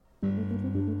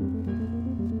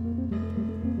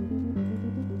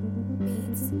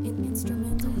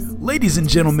Ladies and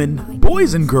gentlemen,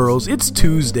 boys and girls, it's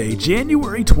Tuesday,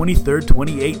 January 23rd,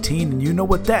 2018, and you know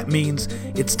what that means.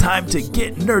 It's time to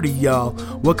get nerdy, y'all.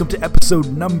 Welcome to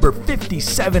episode number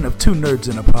 57 of Two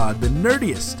Nerds in a Pod, the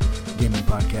nerdiest gaming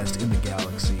podcast in the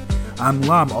galaxy. I'm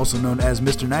Lam, also known as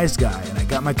Mr. Nice Guy, and I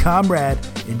got my comrade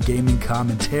in gaming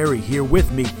commentary here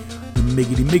with me, the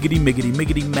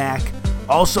Miggity Mac,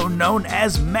 also known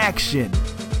as Maction.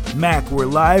 Mac, we're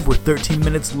live, we're 13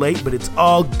 minutes late, but it's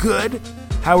all good.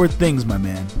 How are things, my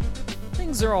man?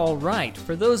 Things are all right.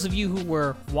 For those of you who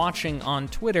were watching on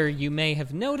Twitter, you may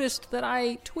have noticed that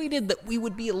I tweeted that we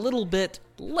would be a little bit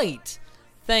late,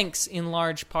 thanks in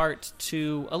large part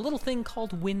to a little thing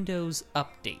called Windows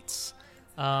Updates.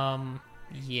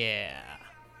 Yeah.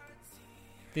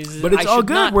 But it's all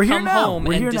good. We're here now.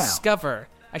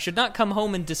 I should not come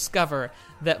home and discover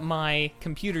that my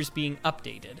computer's being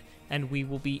updated, and we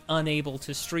will be unable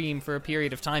to stream for a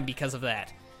period of time because of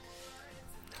that.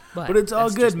 But it's all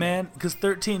good, man, because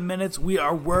 13 minutes, we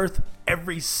are worth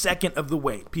every second of the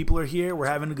wait. People are here. We're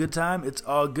having a good time. It's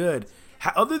all good.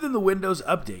 Other than the Windows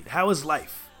update, how is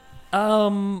life?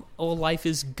 Life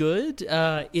is good.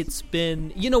 It's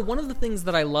been, one of the things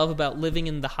that I love about living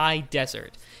in the high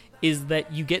desert is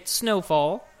that you get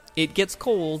snowfall, it gets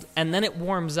cold, and then it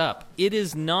warms up. It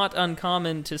is not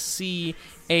uncommon to see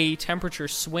a temperature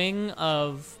swing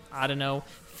of,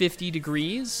 50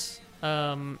 degrees.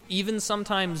 Even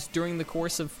sometimes during the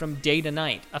course of from day to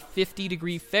night, a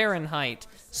 50-degree Fahrenheit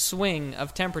swing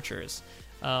of temperatures,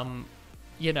 and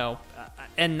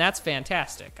that's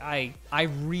fantastic. I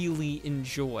really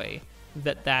enjoy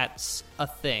that that's a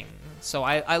thing. So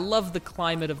I love the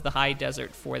climate of the high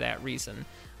desert for that reason.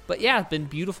 But yeah, it's been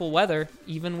beautiful weather,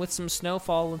 even with some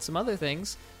snowfall and some other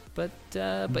things. But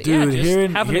Dude, yeah,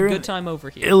 just having a good time over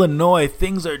here. Illinois,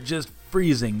 things are just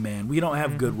freezing, man. We don't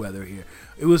have good weather here.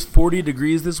 It was 40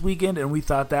 degrees this weekend, and we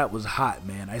thought that was hot,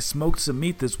 man. I smoked some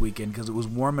meat this weekend because it was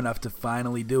warm enough to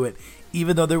finally do it,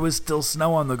 even though there was still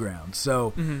snow on the ground.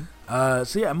 So, yeah,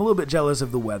 I'm a little bit jealous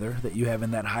of the weather that you have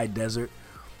in that high desert.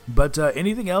 But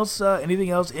anything else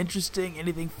interesting,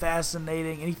 anything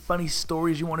fascinating, any funny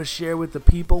stories you want to share with the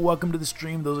people? Welcome to the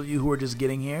stream, those of you who are just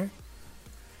getting here.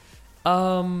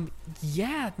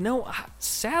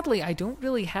 Sadly, I don't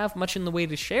really have much in the way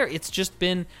to share. It's just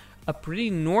been a pretty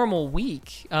normal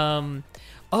week. I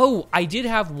did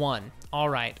have one. All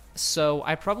right. So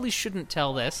I probably shouldn't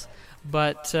tell this,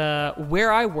 but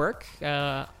where I work,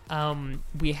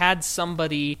 we had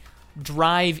somebody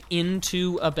drive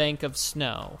into a bank of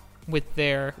snow with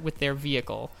their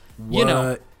vehicle.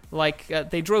 What?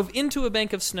 They drove into a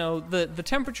bank of snow. The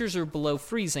temperatures are below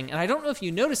freezing, and I don't know if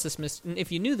you noticed this,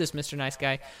 if you knew this, Mr. Nice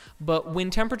Guy, but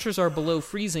when temperatures are below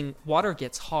freezing, water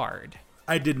gets hard.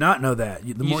 I did not know that.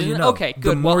 The more you know. Okay,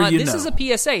 good. This is a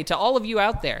PSA to all of you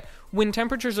out there. When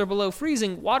temperatures are below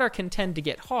freezing, water can tend to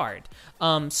get hard.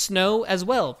 Snow as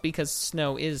well, because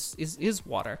snow is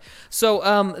water.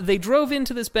 So they drove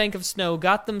into this bank of snow,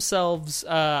 got themselves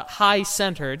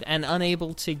high-centered and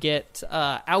unable to get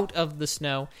out of the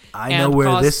snow. I know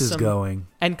where this is going.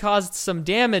 And caused some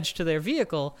damage to their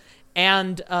vehicle.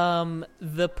 And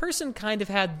the person kind of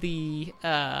had the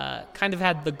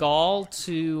gall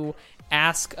to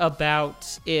ask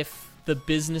about if the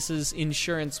business's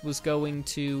insurance was going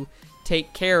to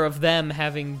take care of them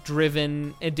having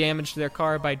driven and damaged their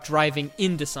car by driving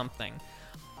into something.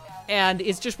 And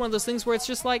it's just one of those things where it's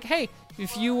just like, hey,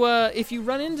 if you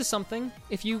run into something,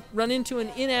 if you run into an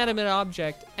inanimate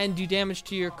object and do damage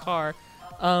to your car,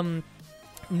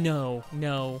 no,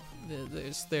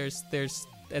 there's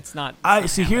it's not.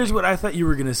 Here's what I thought you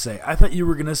were gonna say. I thought you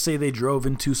were gonna say they drove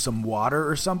into some water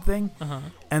or something,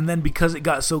 and then because it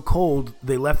got so cold,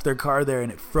 they left their car there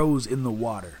and it froze in the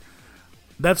water.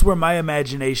 That's where my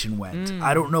imagination went.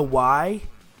 I don't know why,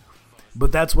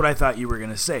 but that's what I thought you were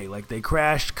gonna say. Like they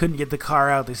crashed, couldn't get the car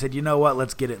out. They said, you know what,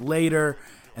 let's get it later,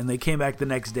 and they came back the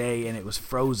next day and it was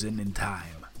frozen in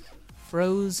time.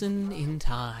 Frozen in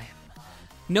time.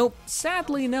 Nope,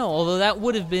 sadly no. Although that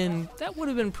would have been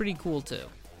pretty cool too.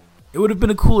 It would have been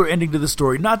a cooler ending to the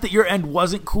story. Not that your end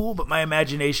wasn't cool, but my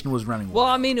imagination was running wild. Well,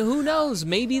 I mean, who knows?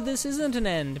 Maybe this isn't an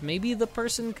end. Maybe the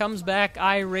person comes back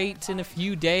irate in a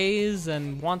few days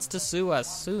and wants to sue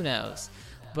us. Who knows?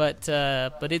 But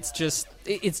it's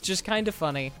just kind of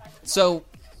funny. So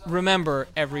remember,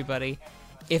 everybody,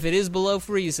 if it is below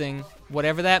freezing,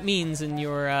 whatever that means in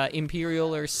your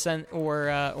Imperial or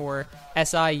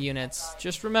SI units,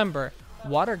 just remember,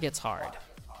 water gets hard.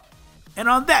 And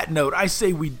on that note, I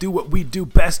say we do what we do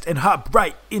best and hop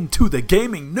right into the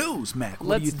gaming news, Mac.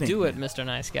 What do you think? Let's do it, Mr.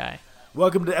 Nice Guy.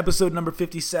 Welcome to episode number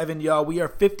 57, y'all. We are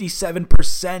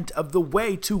 57% of the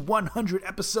way to 100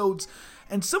 episodes.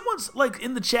 and someone's like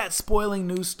in the chat spoiling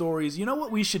news stories. You know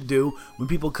what we should do when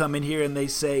people come in here and they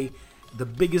say the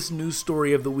biggest news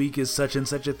story of the week is such and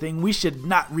such a thing? We should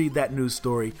not read that news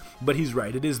story, but he's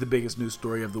right. It is the biggest news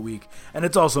story of the week, and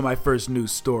it's also my first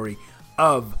news story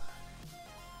of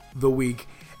the week.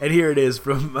 And here it is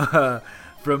from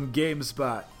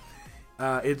GameSpot.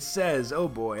 It says, oh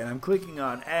boy, and I'm clicking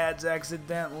on ads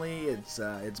accidentally. It's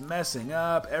messing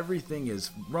up. Everything is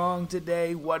wrong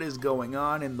today. What is going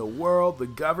on in the world? The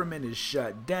government is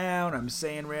shut down. I'm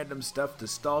saying random stuff to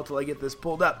stall till I get this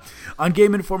pulled up. On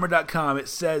GameInformer.com, it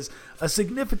says, a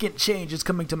significant change is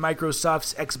coming to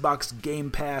Microsoft's Xbox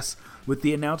Game Pass with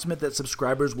the announcement that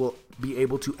subscribers will be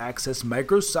able to access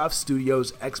Microsoft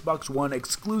Studios' Xbox One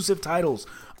exclusive titles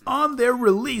on their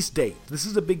release date. This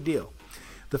is a big deal.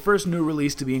 The first new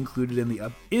release to be included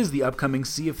is the upcoming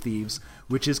Sea of Thieves,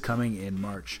 which is coming in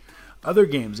March. Other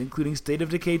games, including State of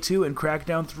Decay 2 and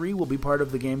Crackdown 3, will be part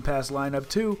of the Game Pass lineup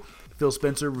too. Phil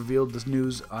Spencer revealed this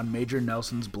news on Major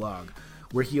Nelson's blog,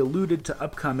 where he alluded to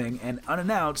upcoming and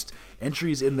unannounced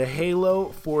entries in the Halo,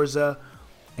 Forza,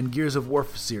 and Gears of War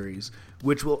series,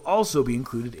 which will also be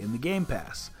included in the Game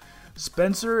Pass.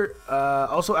 Spencer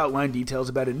also outlined details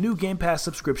about a new Game Pass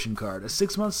subscription card, a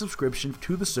 6-month subscription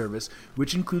to the service,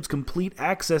 which includes complete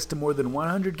access to more than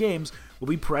 100 games, will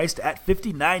be priced at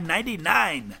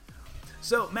 $59.99.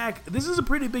 So, Mac, this is a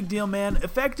pretty big deal, man.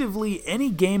 Effectively, any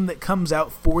game that comes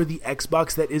out for the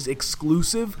Xbox that is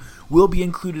exclusive will be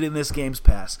included in this Games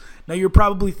Pass. Now, you're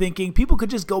probably thinking, people could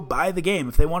just go buy the game.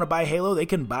 If they want to buy Halo, they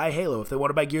can buy Halo. If they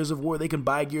want to buy Gears of War, they can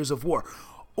buy Gears of War.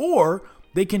 Or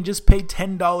they can just pay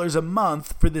 $10 a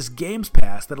month for this Games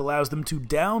Pass that allows them to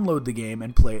download the game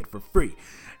and play it for free.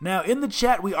 Now, in the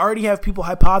chat, we already have people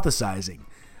hypothesizing.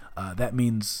 That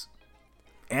means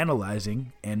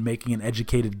analyzing and making an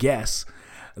educated guess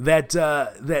that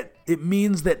it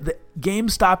means that the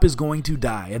GameStop is going to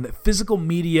die and that physical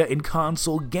media in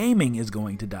console gaming is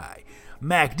going to die.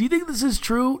 Mac, do you think this is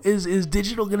true? Is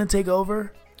digital going to take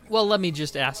over? Well, let me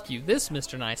just ask you this,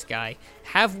 Mr. Nice Guy.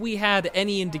 Have we had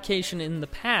any indication in the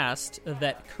past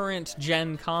that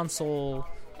current-gen console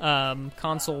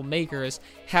makers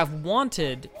have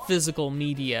wanted physical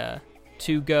media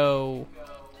to go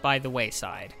by the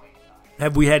wayside?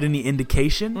 Have we had any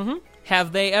indication? Mm-hmm.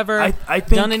 Have they ever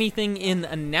done anything in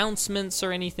announcements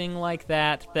or anything like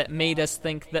that that made us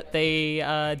think that they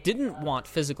didn't want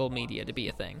physical media to be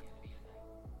a thing?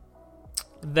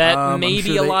 That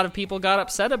maybe a lot of people got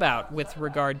upset about with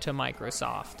regard to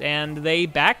Microsoft, and they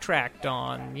backtracked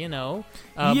on, before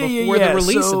the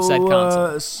release of said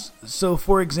console. So,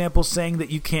 for example, saying that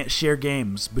you can't share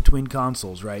games between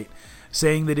consoles, right?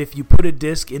 Saying that if you put a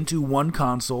disc into one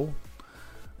console,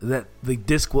 that the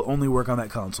disc will only work on that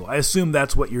console. I assume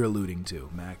that's what you're alluding to,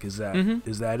 Mac. Is that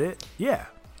is that it? Yeah.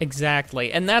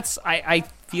 Exactly. And that's, I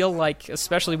feel like,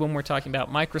 especially when we're talking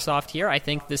about Microsoft here, I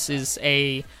think this is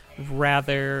a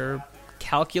rather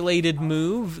calculated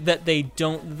move that they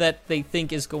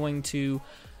think is going to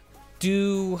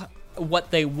do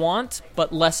what they want,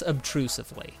 but less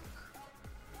obtrusively.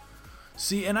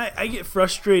 See, and I get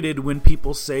frustrated when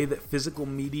people say that physical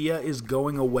media is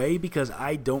going away because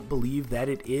I don't believe that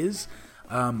it is.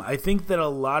 I think that a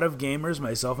lot of gamers,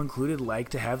 myself included, like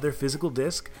to have their physical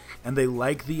disc, and they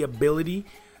like the ability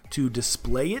to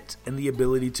display it and the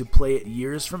ability to play it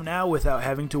years from now without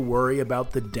having to worry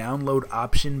about the download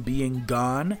option being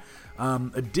gone.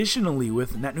 Additionally,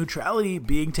 with net neutrality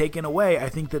being taken away, I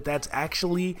think that that's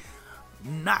actually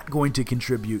not going to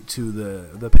contribute to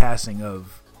the passing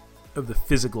of the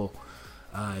physical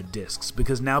discs,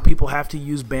 because now people have to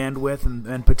use bandwidth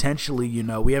and potentially,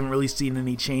 we haven't really seen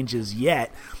any changes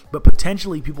yet, but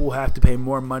potentially people will have to pay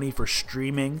more money for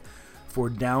streaming, for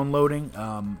downloading,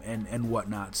 and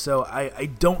whatnot. So I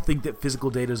don't think that physical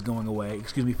data is going away.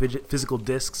 Physical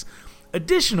discs.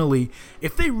 Additionally,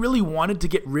 if they really wanted to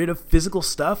get rid of physical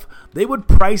stuff, they would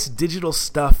price digital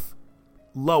stuff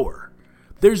lower.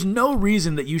 There's no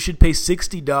reason that you should pay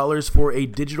 $60 for a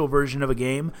digital version of a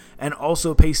game and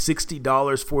also pay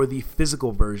 $60 for the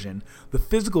physical version. The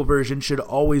physical version should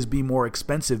always be more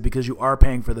expensive because you are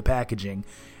paying for the packaging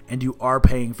and you are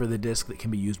paying for the disc that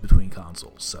can be used between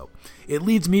consoles. So it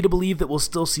leads me to believe that we'll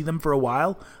still see them for a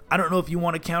while. I don't know if you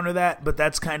want to counter that, but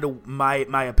that's kind of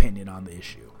my opinion on the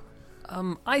issue.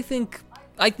 I think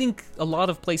a lot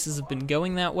of places have been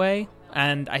going that way,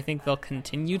 and I think they'll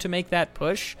continue to make that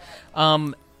push.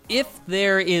 If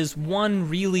there is one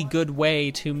really good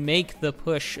way to make the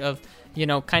push of,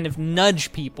 kind of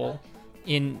nudge people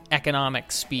in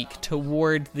economic speak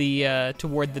toward the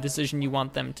decision you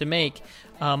want them to make.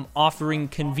 Offering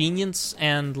convenience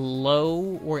and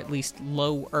low, or at least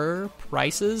lower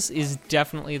prices is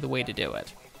definitely the way to do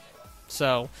it.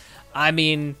 So, I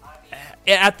mean,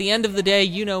 at the end of the day,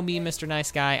 you know me, Mr.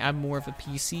 Nice Guy. I'm more of a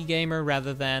PC gamer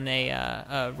rather than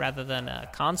a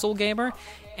console gamer.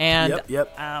 And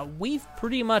we've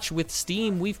pretty much, with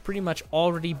Steam, we've pretty much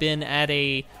already been at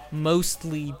a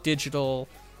mostly digital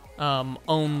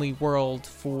only world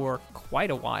for quite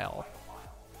a while.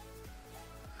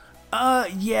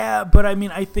 Yeah, but I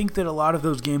mean, I think that a lot of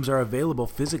those games are available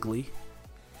physically.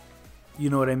 You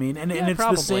know what I mean? And it's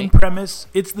probably the same premise.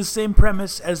 It's the same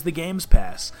premise as the Games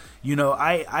Pass. You know,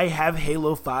 I have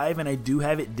Halo 5 and I do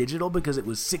have it digital because it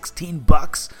was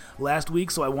 $16 last week,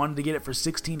 so I wanted to get it for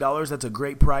 $16. That's a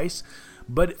great price.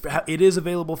 But it is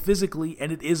available physically,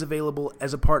 and it is available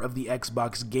as a part of the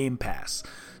Xbox Game Pass.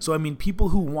 So, I mean, people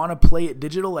who want to play it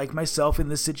digital, like myself in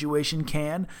this situation,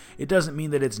 can. It doesn't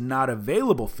mean that it's not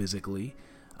available physically.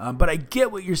 But I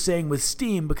get what you're saying with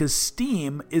Steam, because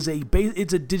Steam is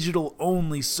it's a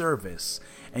digital-only service.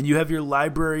 And you have your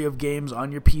library of games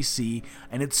on your PC,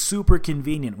 and it's super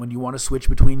convenient when you want to switch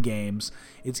between games.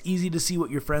 It's easy to see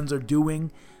what your friends are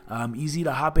doing, easy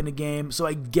to hop in a game. So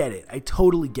I get it. I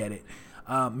totally get it.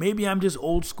 Maybe I'm just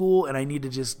old school, and I need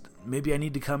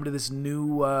to come to this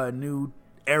new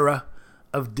era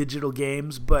of digital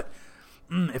games. But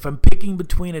if I'm picking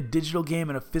between a digital game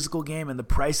and a physical game and the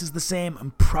price is the same,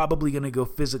 I'm probably going to go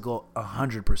physical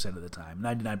 100% of the time,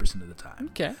 99% of the time.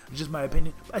 Okay. It's just my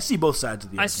opinion. I see both sides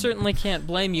of the argument. I certainly can't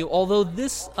blame you, although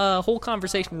this whole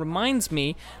conversation reminds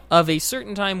me of a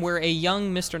certain time where a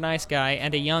young Mr. Nice Guy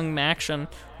and a young Maction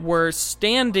were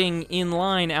standing in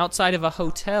line outside of a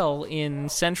hotel in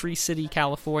Century City,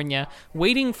 California,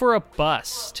 waiting for a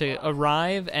bus to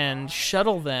arrive and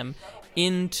shuttle them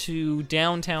into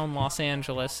downtown Los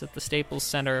Angeles at the Staples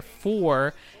Center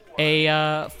for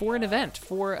an event,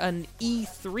 for an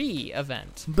E3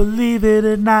 event. Believe it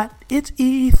or not, it's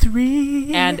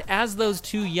E3. And as those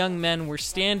two young men were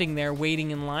standing there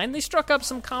waiting in line, they struck up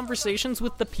some conversations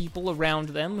with the people around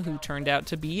them who turned out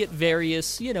to be at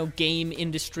various, game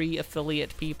industry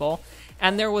affiliate people.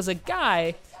 And there was a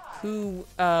guy who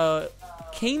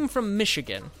came from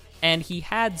Michigan, and he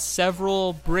had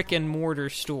several brick-and-mortar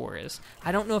stores.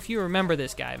 I don't know if you remember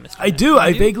this guy, Mr. I do.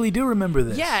 I vaguely do remember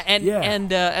this. Yeah,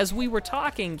 and as we were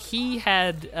talking, he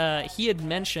had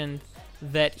mentioned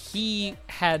that he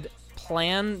had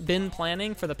been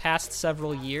planning for the past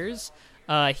several years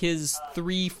his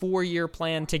 3-4 year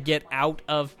plan to get out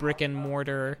of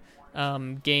brick-and-mortar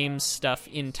games stuff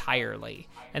entirely,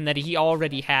 and that he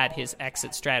already had his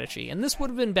exit strategy. And this would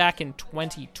have been back in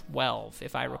 2012,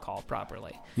 if I recall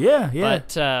properly. Yeah.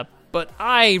 But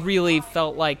I really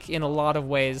felt like, in a lot of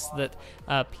ways, that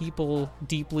people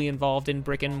deeply involved in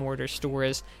brick-and-mortar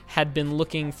stores had been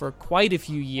looking for quite a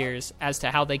few years as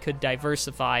to how they could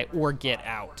diversify or get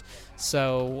out.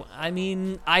 So, I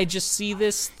mean, I just see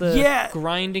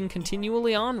grinding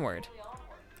continually onward.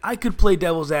 I could play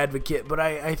devil's advocate, but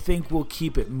I think we'll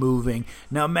keep it moving.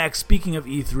 Now, Max, speaking of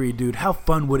E3, dude, how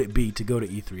fun would it be to go to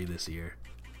E3 this year?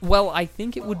 Well, I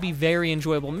think it would be very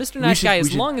enjoyable. Mr. Nice Guy,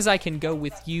 as long as I can go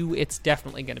with you, it's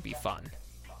definitely going to be fun.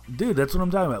 Dude, that's what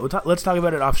I'm talking about. Let's talk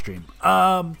about it off stream.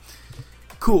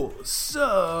 Cool.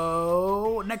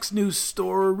 So, next news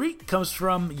story comes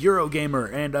from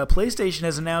Eurogamer, and PlayStation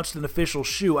has announced an official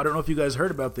shoe. I don't know if you guys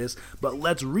heard about this, but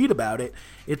let's read about it.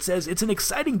 It says, it's an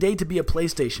exciting day to be a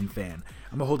PlayStation fan.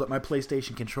 I'm going to hold up my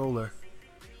PlayStation controller,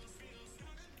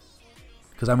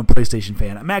 because I'm a PlayStation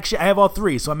fan. I have all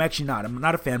three, so I'm actually not. I'm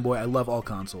not a fanboy. I love all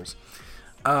consoles.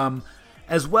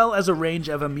 As well as a range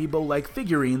of amiibo-like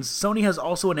figurines, Sony has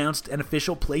also announced an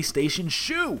official PlayStation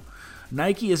shoe.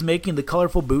 Nike is making the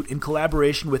colorful boot in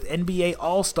collaboration with NBA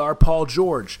All-Star Paul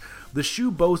George. The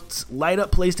shoe boasts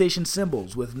light-up PlayStation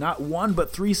symbols with not one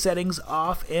but 3 settings,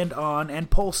 off and on and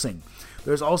pulsing.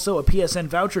 There's also a PSN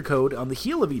voucher code on the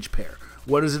heel of each pair.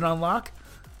 What does it unlock?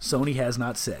 Sony has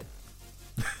not said.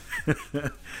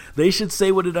 They should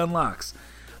say what it unlocks.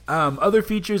 Other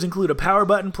features include a power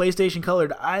button,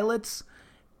 PlayStation-colored eyelets,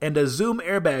 and a zoom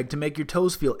airbag to make your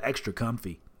toes feel extra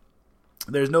comfy.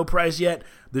 There's no price yet.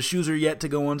 The shoes are yet to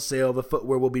go on sale. The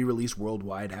footwear will be released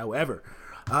worldwide, however.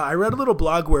 I read a little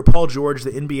blog where Paul George,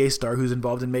 the NBA star who's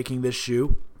involved in making this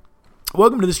shoe...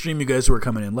 Welcome to the stream, you guys who are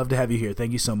coming in. Love to have you here.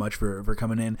 Thank you so much for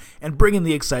coming in and bringing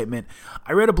the excitement.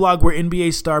 I read a blog where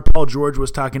NBA star Paul George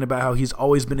was talking about how he's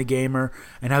always been a gamer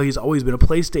and how he's always been a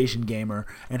PlayStation gamer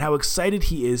and how excited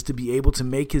he is to be able to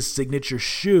make his signature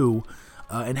shoe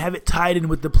and have it tied in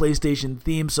with the PlayStation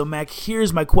theme. So, Mac,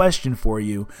 here's my question for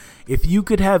you. If you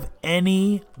could have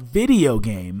any video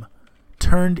game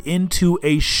turned into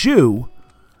a shoe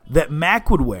that Mac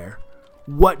would wear,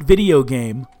 what video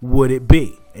game would it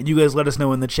be? And you guys let us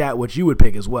know in the chat what you would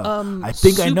pick as well. I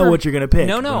think I know what you're going to pick.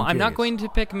 No, I'm not going to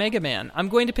pick Mega Man. I'm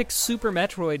going to pick Super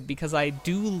Metroid because I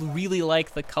do really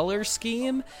like the color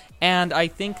scheme, and I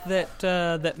think that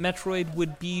that Metroid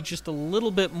would be just a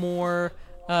little bit more...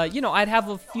 I'd have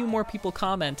a few more people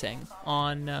commenting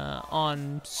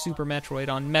on Super Metroid,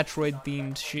 on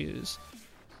Metroid-themed shoes.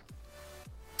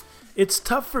 It's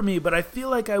tough for me, but I feel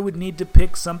like I would need to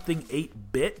pick something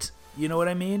 8-bit. You know what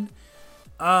I mean?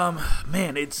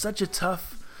 Man, it's such a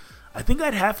tough... I think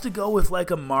I'd have to go with like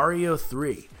a Mario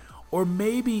 3. Or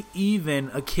maybe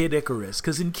even a Kid Icarus.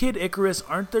 Because in Kid Icarus,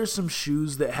 aren't there some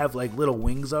shoes that have like little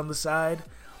wings on the side?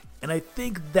 And I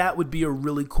think that would be a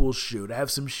really cool shoe, to have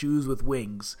some shoes with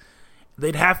wings.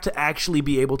 They'd have to actually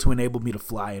be able to enable me to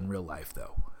fly in real life,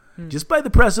 though. Just by the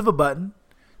press of a button,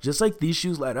 just like these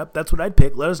shoes light up, that's what I'd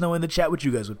pick. Let us know in the chat what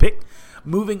you guys would pick.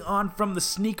 Moving on from the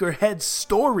sneakerhead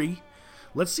story,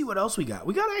 let's see what else we got.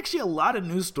 We got actually a lot of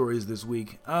news stories this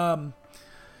week. All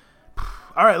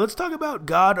right, let's talk about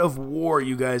God of War,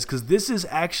 you guys, because this is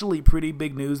actually pretty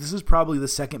big news. This is probably the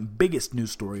second biggest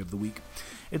news story of the week.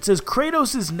 It says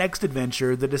Kratos' next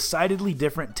adventure, the decidedly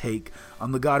different take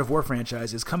on the God of War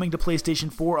franchise, is coming to PlayStation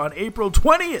 4 on April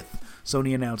 20th,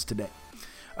 Sony announced today.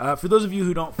 For those of you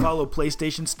who don't follow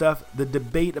PlayStation stuff, the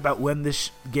debate about when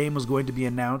this game was going to be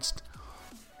announced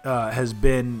has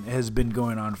been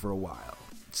going on for a while.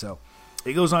 So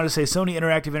it goes on to say Sony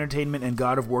Interactive Entertainment and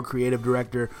God of War creative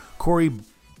director Cory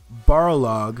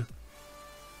Barlog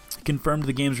confirmed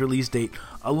the game's release date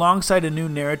alongside a new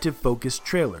narrative-focused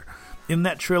trailer. In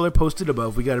that trailer posted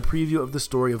above, we got a preview of the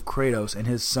story of Kratos and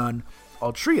his son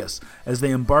Atreus as they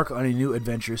embark on a new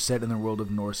adventure set in the world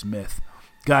of Norse myth.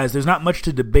 Guys, there's not much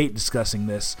to debate discussing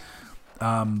this,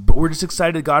 but we're just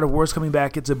excited God of War is coming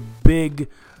back. It's a big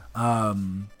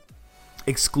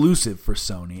exclusive for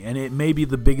Sony, and it may be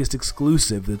the biggest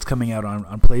exclusive that's coming out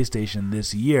on PlayStation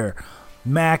this year.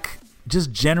 Mac,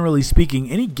 just generally speaking,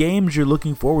 any games you're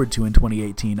looking forward to in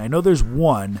 2018? I know there's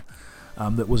one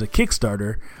that was a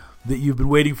Kickstarter that you've been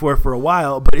waiting for a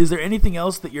while, but is there anything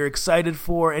else that you're excited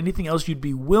for, anything else you'd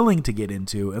be willing to get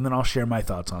into? And then I'll share my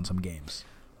thoughts on some games.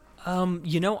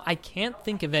 I can't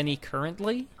think of any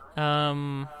currently.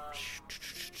 Yeah,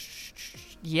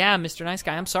 Mr. Nice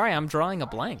Guy, I'm sorry, I'm drawing a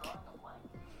blank.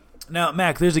 Now,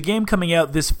 Mac, there's a game coming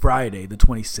out this Friday, the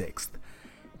 26th,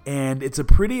 and it's a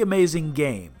pretty amazing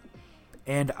game.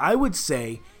 And I would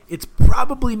say it's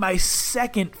probably my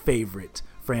second favorite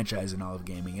franchise in all of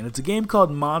gaming, and it's a game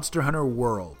called Monster Hunter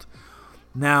World.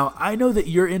 Now, I know that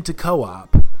you're into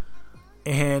co-op,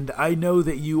 and I know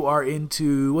that you are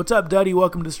into... What's up, Duddy?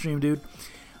 Welcome to the stream, dude.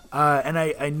 And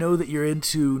I know that you're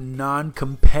into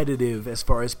non-competitive as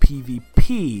far as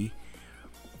PvP.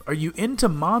 Are you into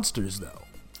monsters, though?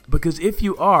 Because if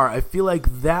you are, I feel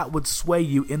like that would sway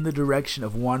you in the direction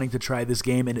of wanting to try this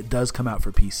game, and it does come out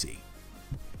for PC.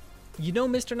 You know,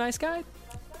 Mr. Nice Guy,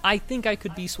 I think I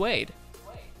could be swayed.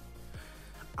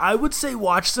 I would say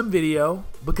watch some video,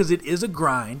 because it is a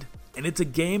grind, and it's a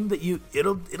game that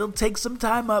it'll take some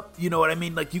time up, you know what I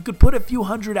mean? Like, you could put a few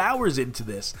hundred hours into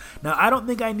this. Now, I don't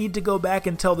think I need to go back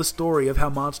and tell the story of how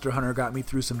Monster Hunter got me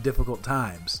through some difficult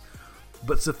times.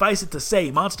 But suffice it to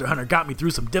say, Monster Hunter got me through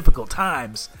some difficult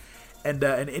times. And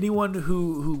anyone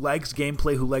who likes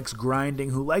gameplay, who likes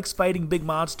grinding, who likes fighting big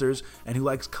monsters, and who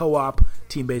likes co-op,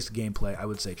 team-based gameplay, I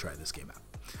would say try this game out.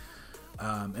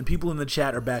 And people in the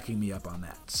chat are backing me up on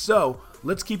that. So,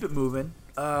 let's keep it moving.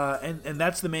 And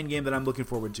that's the main game that I'm looking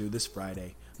forward to this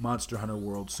Friday. Monster Hunter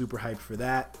World. Super hyped for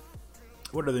that.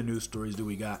 What other news stories do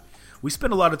we got? We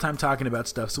spend a lot of time talking about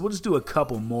stuff, so we'll just do a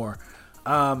couple more.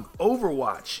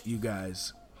 Overwatch, you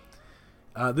guys.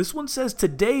 This one says,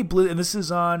 today, and this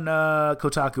is on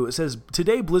Kotaku, it says,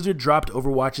 today Blizzard dropped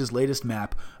Overwatch's latest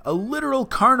map, a literal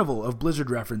carnival of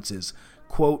Blizzard references.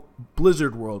 Quote,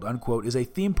 Blizzard World, unquote, is a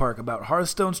theme park about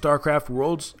Hearthstone, StarCraft,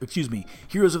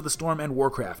 Heroes of the Storm, and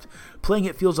Warcraft. Playing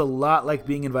it feels a lot like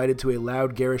being invited to a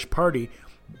loud, garish party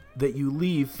that you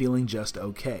leave feeling just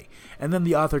okay. And then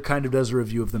the author kind of does a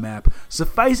review of the map.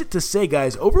 Suffice it to say,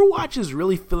 guys, Overwatch is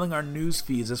really filling our news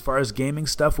feeds as far as gaming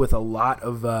stuff with a lot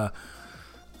of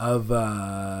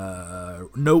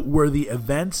noteworthy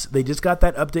events. They just got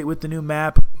that update with the new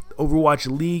map. Overwatch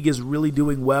League is really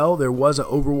doing well. There was an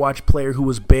Overwatch player who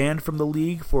was banned from the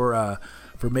league for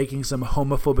making some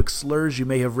homophobic slurs. You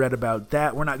may have read about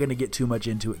that. We're not going to get too much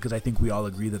into it because I think we all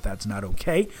agree that that's not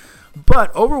okay.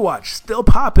 But Overwatch still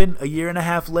popping a year and a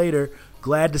half later.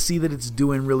 Glad to see that it's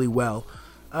doing really well.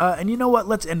 And you know what?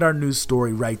 Let's end our news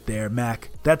story right there. Mac,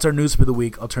 that's our news for the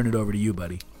week. I'll turn it over to you,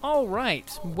 buddy. All right.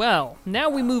 Well, now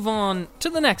we move on to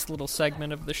the next little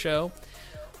segment of the show.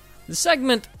 The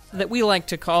segment that we like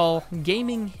to call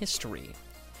Gaming History.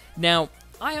 Now,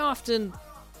 I often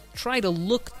try to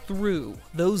look through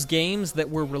those games that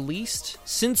were released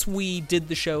since we did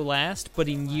the show last, but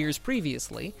in years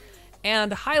previously,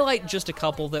 and highlight just a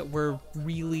couple that were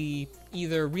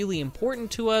either really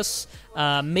important to us,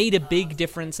 made a big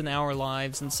difference in our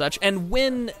lives and such. And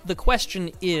when the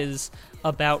question is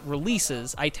about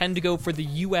releases, I tend to go for the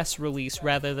US release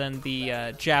rather than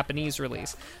the Japanese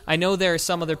release. I know there are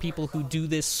some other people who do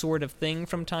this sort of thing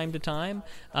from time to time,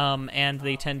 and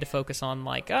they tend to focus on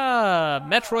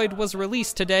Metroid was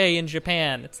released today in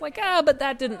Japan. It's but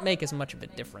that didn't make as much of a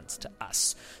difference to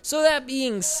us. So that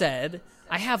being said,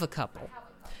 I have a couple.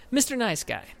 Mr. Nice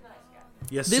Guy.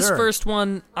 Yes, This sir. first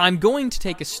one, I'm going to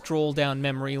take a stroll down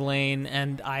memory lane,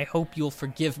 and I hope you'll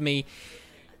forgive me.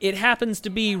 It happens to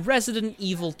be Resident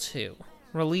Evil 2,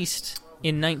 released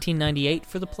in 1998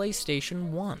 for the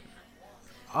PlayStation 1.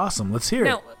 Awesome. Let's hear it.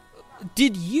 Now,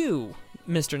 did you,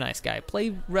 Mr. Nice Guy,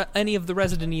 play any of the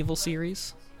Resident Evil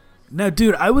series? Now,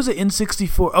 dude, I was an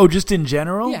N64. Oh, just in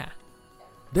general? Yeah.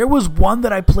 There was one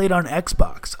that I played on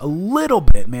Xbox a little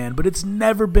bit, man, but it's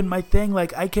never been my thing.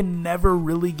 I can never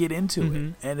really get into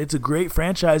it. And it's a great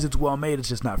franchise. It's well made. It's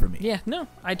just not for me. Yeah, no,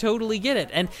 I totally get it.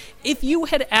 And if you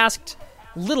had asked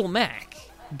Little Mac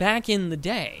back in the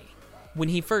day when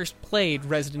he first played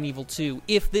Resident Evil 2,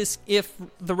 if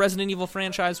the Resident Evil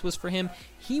franchise was for him,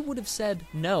 he would have said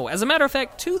no. As a matter of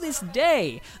fact, to this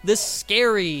day, the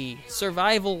scary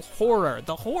survival horror,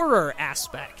 the horror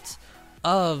aspect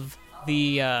of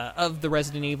the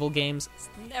Resident Evil games, it's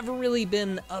never really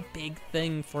been a big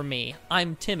thing for me.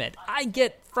 I'm timid. I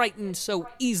get frightened so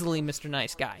easily, Mr.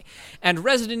 Nice Guy. And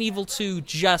Resident Evil 2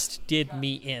 just did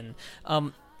me in.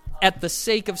 At the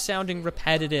sake of sounding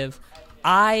repetitive,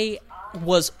 I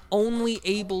was only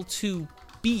able to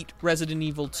beat Resident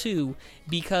Evil 2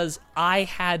 because I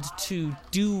had to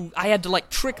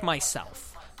trick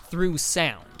myself through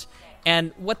sound.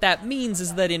 And what that means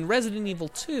is that in Resident Evil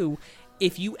 2,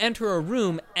 if you enter a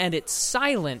room and it's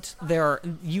silent, there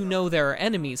are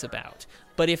enemies about.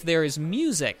 But if there is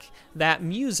music,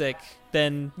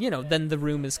 then the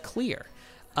room is clear.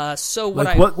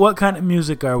 What kind of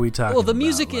music are we talking about? Well, the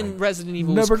music in Resident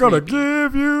Evil Never was gonna creepy.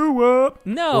 give you up.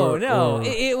 No.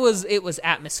 It was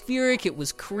atmospheric. It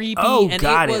was creepy. Oh, and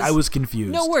got it. I was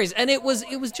confused. No worries. And it was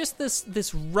just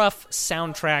this rough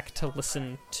soundtrack to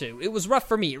listen to. It was rough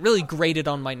for me. It really grated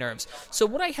on my nerves. So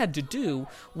what I had to do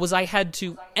was I had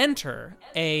to enter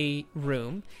a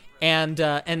room and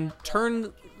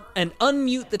turn and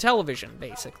unmute the television,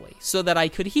 basically, so that I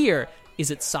could hear,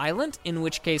 is it silent? In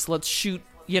which case, let's shoot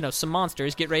some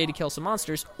monsters, get ready to kill some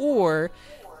monsters, or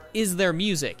is there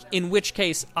music? In which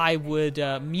case, I would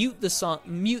mute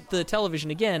the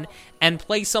television again and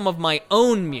play some of my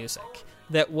own music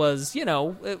that was,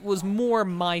 it was more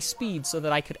my speed so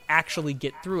that I could actually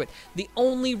get through it. The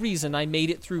only reason I made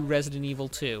it through Resident Evil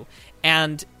 2,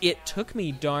 and it took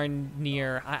me darn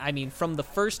near, from the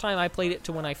first time I played it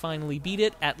to when I finally beat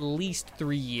it, at least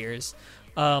 3 years.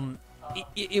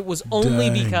 It was only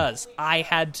because I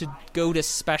had to go to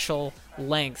special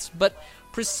lengths, but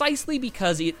precisely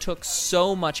because it took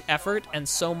so much effort and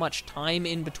so much time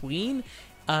in between,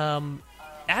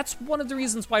 that's one of the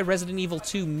reasons why Resident Evil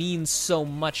 2 means so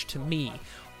much to me.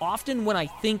 Often when I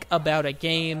think about a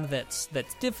game that's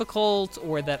difficult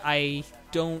or that I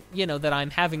don't, that I'm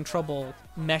having trouble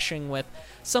meshing with,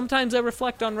 sometimes I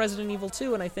reflect on Resident Evil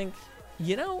 2 and I think,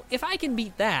 if I can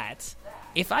beat that,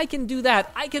 if I can do that,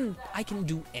 I can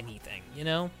do anything,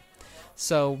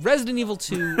 So Resident Evil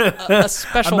 2, a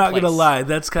special I'm not place. going to lie,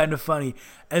 that's kind of funny.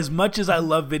 As much as I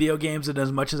love video games and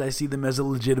as much as I see them as a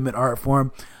legitimate art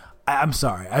form, I'm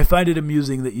sorry. I find it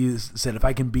amusing that you said, if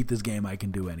I can beat this game, I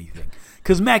can do anything.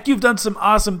 Because, Mac, you've done some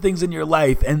awesome things in your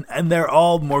life, and they're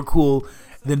all more cool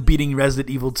than beating Resident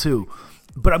Evil 2.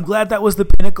 But I'm glad that was the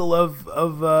pinnacle of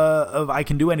I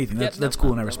can do anything. That's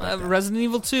cool, and I respect that. Resident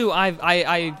Evil 2,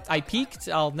 I peaked.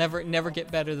 I'll never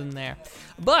get better than there.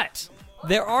 But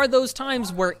there are those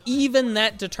times where even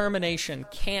that determination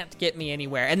can't get me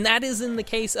anywhere, and that is in the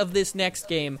case of this next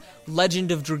game,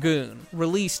 Legend of Dragoon,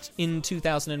 released in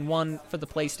 2001 for the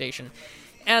PlayStation.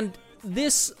 And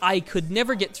this, I could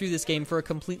never get through this game for a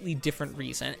completely different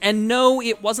reason. And no,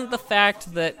 it wasn't the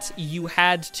fact that you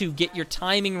had to get your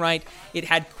timing right. It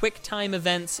had quick time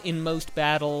events in most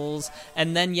battles,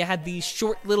 and then you had these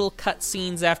short little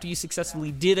cutscenes after you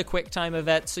successfully did a quick time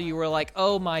event, so you were like,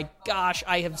 oh my gosh,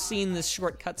 I have seen this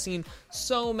short cutscene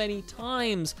so many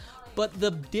times, but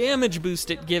the damage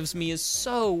boost it gives me is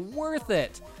so worth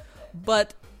it.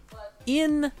 But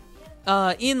in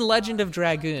Legend of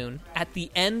Dragoon, at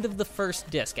the end of the first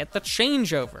disc, at the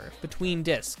changeover between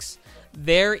discs,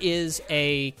 there is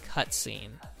a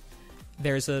cutscene.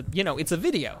 There's it's a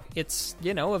video. It's,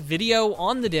 a video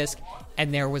on the disc,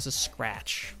 and there was a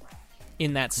scratch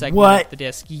in that segment of the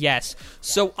disc. Yes.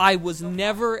 So I was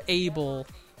never able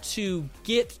to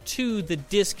get to the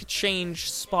disc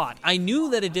change spot. I knew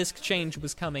that a disc change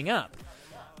was coming up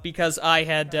because I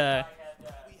had...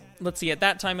 let's see, at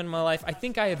that time in my life, I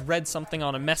think I had read something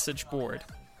on a message board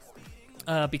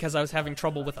because I was having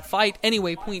trouble with a fight.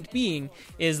 Anyway, point being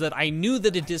is that I knew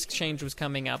that a disc change was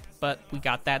coming up, but we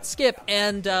got that skip.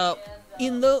 And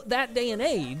in that day and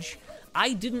age,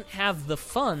 I didn't have the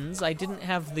funds, I didn't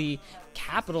have the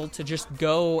capital to just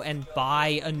go and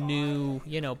buy a new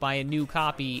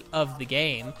copy of the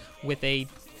game with a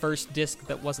first disc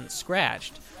that wasn't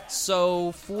scratched.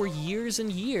 So for years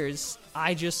and years,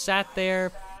 I just sat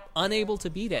there unable to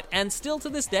beat it, and still to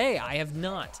this day I have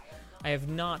not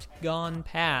gone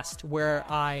past where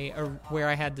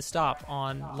I had to stop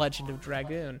on Legend of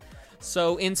Dragoon.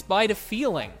 So in spite of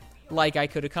feeling like I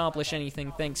could accomplish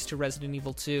anything thanks to Resident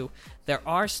Evil 2, there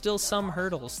are still some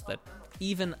hurdles that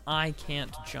even I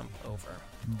can't jump over.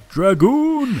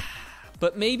 Dragoon!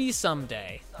 But maybe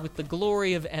someday, with the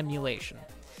glory of emulation.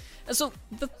 And so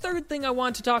the third thing I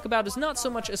want to talk about is not so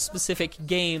much a specific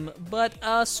game, but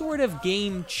a sort of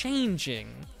game-changing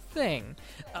thing.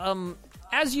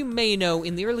 As you may know,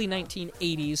 in the early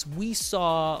 1980s, we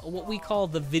saw what we call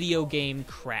the video game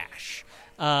crash.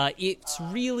 It's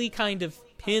really kind of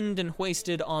pinned and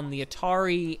hoisted on the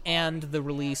Atari and the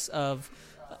release of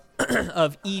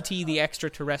E.T. the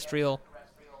Extraterrestrial,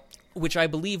 which I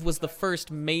believe was the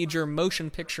first major motion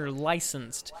picture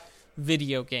licensed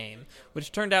video game,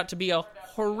 which turned out to be a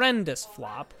horrendous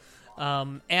flop.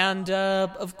 Of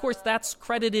course, that's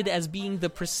credited as being the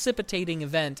precipitating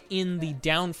event in the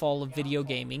downfall of video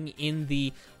gaming in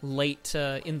the early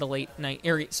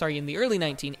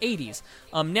 1980s.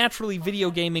 Naturally,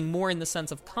 video gaming more in the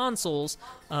sense of consoles,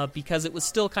 because it was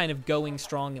still kind of going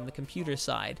strong in the computer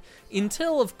side.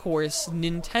 Until, of course,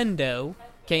 Nintendo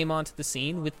came onto the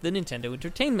scene with the Nintendo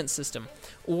Entertainment System,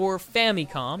 or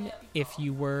Famicom, if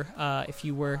you were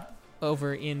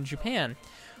over in Japan.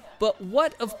 But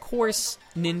what, of course,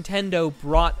 Nintendo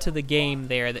brought to the game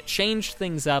there that changed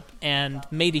things up and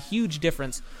made a huge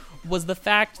difference was the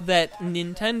fact that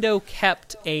Nintendo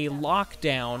kept a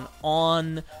lockdown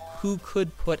on who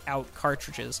could put out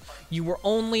cartridges. You were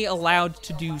only allowed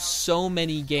to do so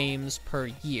many games per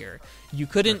year. You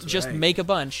couldn't just make a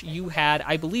bunch. You had,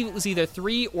 I believe it was either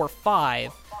 3 or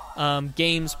 5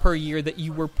 games per year that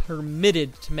you were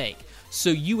permitted to make. So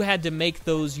you had to make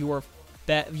those your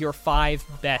 5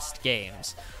 best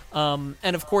games. And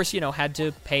of course, had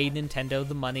to pay Nintendo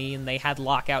the money, and they had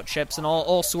lockout chips and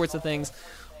all sorts of things.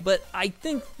 But I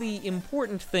think the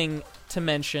important thing to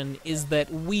mention is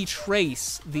that we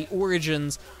trace the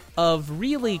origins of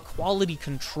really quality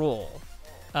control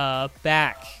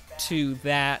back to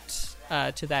that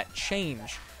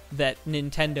change that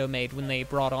Nintendo made when they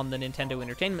brought on the Nintendo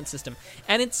Entertainment System,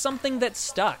 and it's something that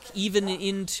stuck even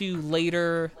into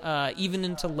later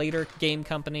game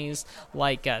companies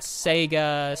like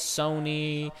Sega,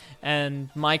 Sony, and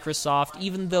Microsoft.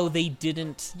 Even though they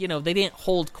didn't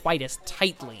hold quite as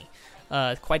tight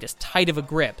of a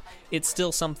grip, it's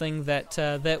still something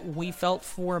that we felt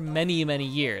for many, many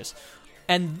years.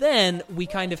 And then we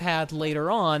kind of had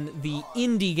later on the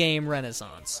indie game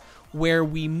renaissance, where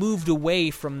we moved away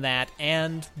from that,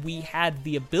 and we had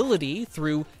the ability,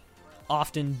 through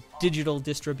often digital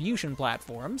distribution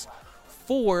platforms,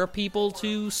 for people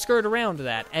to skirt around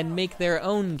that and make their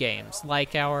own games,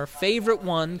 like our favorite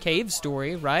one, Cave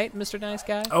Story, right, Mr. Nice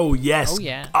Guy? Oh, yes. Oh,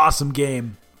 yeah. Awesome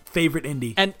game. Favorite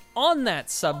indie. And on that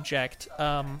subject,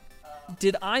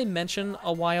 did I mention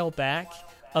a while back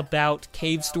about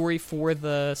Cave Story for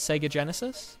the Sega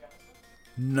Genesis?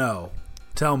 No.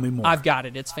 Tell me more. I've got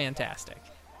it. It's fantastic.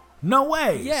 No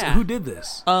way. Yeah. So who did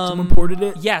this? Someone ported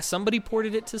it? Yeah, somebody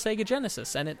ported it to Sega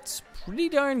Genesis, and it's pretty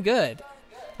darn good.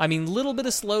 I mean, a little bit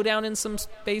of slowdown in some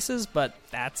spaces, but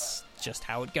that's just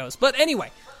how it goes. But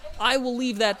anyway, I will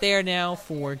leave that there now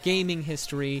for gaming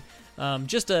history.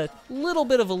 Just a little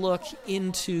bit of a look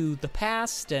into the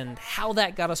past and how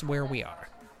that got us where we are.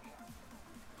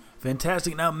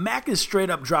 Fantastic. Now, Mac is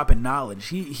straight up dropping knowledge.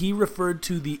 He referred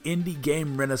to the indie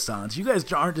game renaissance. You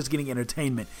guys aren't just getting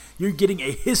entertainment. You're getting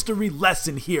a history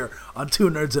lesson here on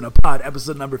Two Nerds in a Pod,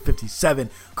 episode number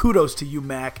 57. Kudos to you,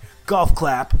 Mac. Golf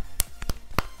clap.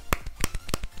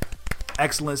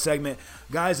 Excellent segment.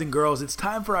 Guys and girls, it's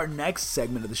time for our next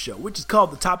segment of the show, which is called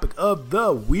the Topic of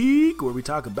the Week, where we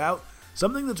talk about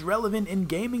something that's relevant in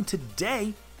gaming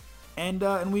today,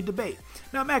 and we debate.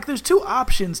 Now, Mac, there's two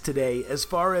options today as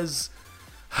far as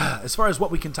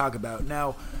what we can talk about.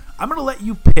 Now, I'm going to let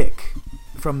you pick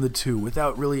from the two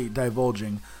without really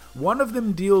divulging. One of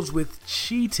them deals with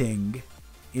cheating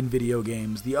in video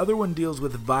games. The other one deals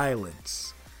with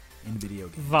violence in video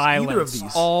games. Violence. Either of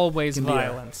these always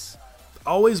violence.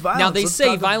 Always violence. Now, they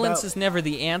say violence is never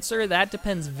the answer. That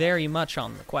depends very much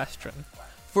on the question.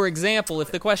 For example,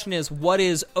 if the question is, what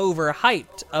is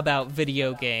overhyped about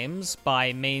video games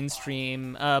by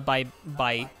mainstream,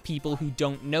 by people who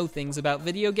don't know things about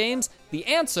video games, the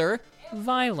answer,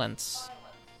 violence.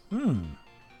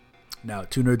 Now,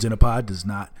 Two Nerds in a Pod does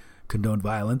not condone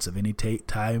violence of any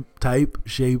type,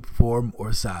 shape, form,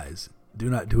 or size. Do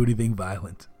not do anything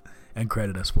violent and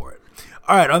credit us for it.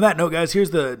 All right, on that note, guys,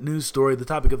 here's the news story, the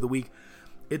topic of the week.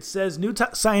 It says, new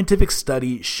scientific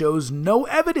study shows no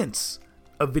evidence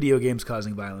of video games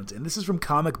causing violence, and this is from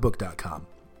comicbook.com.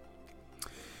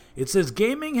 It says,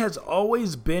 gaming has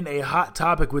always been a hot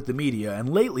topic with the media, and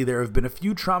lately there have been a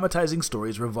few traumatizing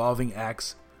stories revolving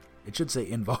acts, it should say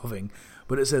involving,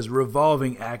 but it says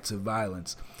revolving acts of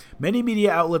violence. Many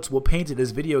media outlets will paint it as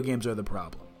video games are the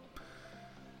problem.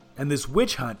 And this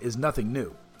witch hunt is nothing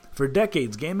new. For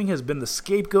decades, gaming has been the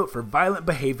scapegoat for violent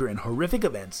behavior and horrific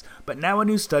events, but now a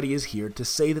new study is here to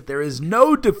say that there is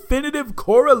no definitive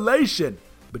correlation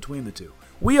between the two.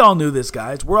 We all knew this,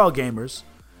 guys. We're all gamers,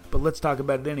 but let's talk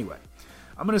about it anyway.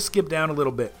 I'm going to skip down a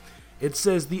little bit. It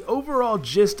says the overall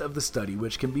gist of the study,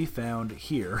 which can be found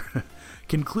here,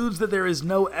 concludes that there is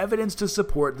no evidence to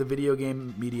support the video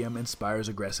game medium inspires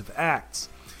aggressive acts.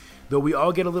 Though we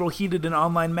all get a little heated in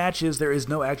online matches, there is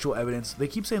no actual evidence. They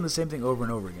keep saying the same thing over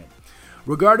and over again.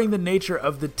 Regarding the nature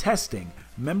of the testing,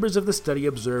 members of the study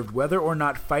observed whether or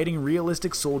not fighting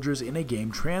realistic soldiers in a game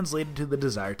translated to the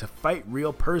desire to fight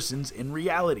real persons in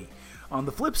reality. On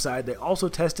the flip side, they also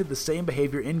tested the same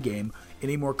behavior in-game in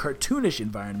a more cartoonish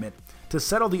environment to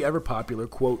settle the ever-popular,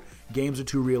 quote, games are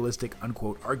too realistic,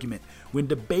 unquote, argument when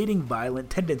debating violent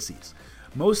tendencies.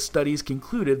 Most studies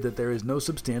concluded that there is no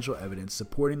substantial evidence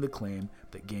supporting the claim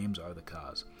that games are the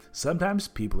cause. Sometimes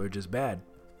people are just bad.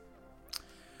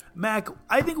 Mac,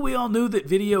 I think we all knew that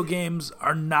video games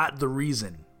are not the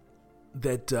reason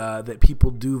that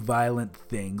people do violent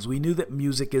things. We knew that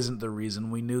music isn't the reason.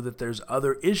 We knew that there's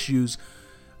other issues.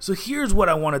 So here's what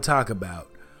I want to talk about.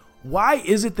 Why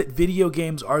is it that video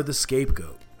games are the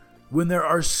scapegoat when there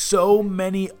are so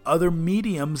many other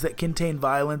mediums that contain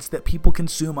violence that people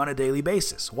consume on a daily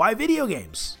basis? Why video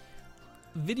games?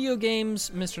 Video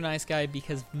games, Mr. Nice Guy,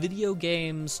 because video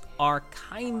games are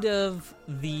kind of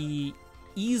the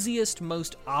easiest,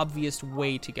 most obvious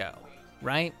way to go,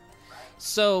 right?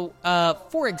 So,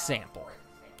 for example,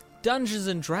 Dungeons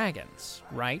and Dragons,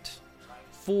 right?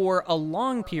 For a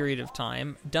long period of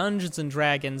time, Dungeons and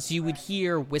Dragons, you would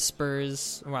hear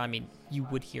whispers, you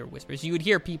would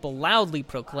hear people loudly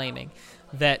proclaiming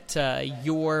that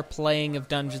your playing of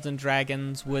Dungeons and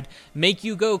Dragons would make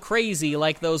you go crazy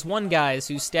like those one guys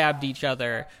who stabbed each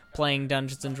other playing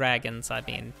Dungeons and Dragons. I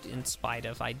mean, in spite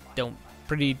of,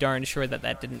 pretty darn sure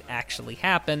that didn't actually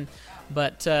happen,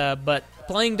 but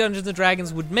playing Dungeons and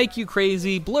Dragons would make you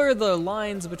crazy, blur the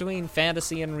lines between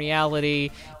fantasy and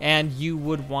reality, and you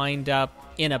would wind up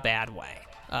in a bad way.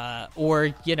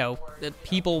 Or,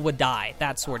 people would die,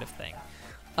 that sort of thing.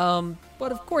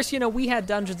 But of course, we had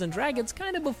Dungeons and Dragons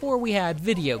kind of before we had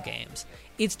video games.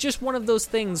 It's just one of those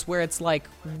things where it's like,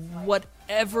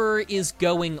 whatever is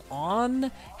going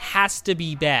on has to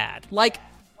be bad. Like,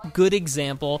 good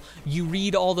example, you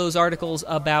read all those articles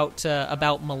about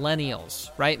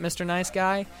millennials, right, Mr. Nice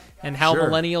Guy? And how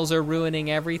millennials are ruining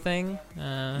everything.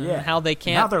 How they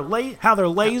can't. How they're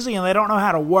lazy and they don't know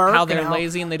how to work. How they're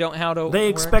lazy and they don't know how to They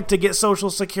expect to get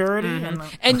Social Security. Mm-hmm.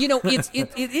 And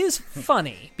it is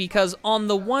funny because on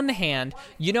the one hand,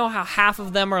 you know how half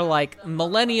of them are like,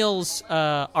 millennials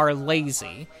are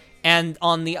lazy. And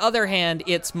on the other hand,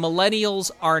 it's millennials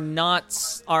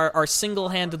are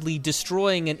single-handedly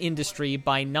destroying an industry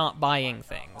by not buying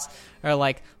things, are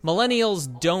like,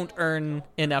 millennials don't earn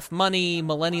enough money,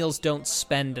 millennials don't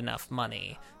spend enough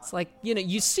money. It's like,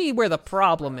 you see where the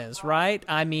problem is, right?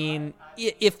 I mean,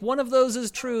 if one of those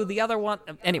is true, the other one...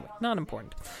 Anyway, not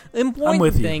important. The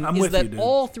important thing is that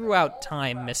all throughout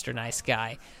time, Mr. Nice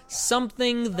Guy,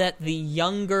 something that the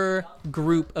younger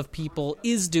group of people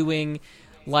is doing,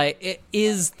 like, it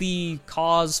is the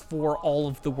cause for all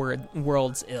of the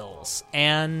world's ills.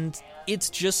 And it's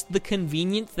just the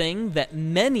convenient thing that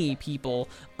many people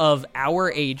of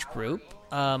our age group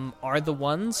are the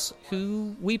ones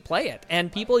who we play it. And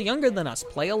people younger than us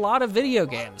play a lot of video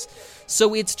games.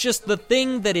 So it's just the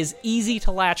thing that is easy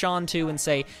to latch onto and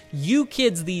say, you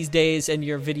kids these days and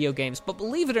your video games. But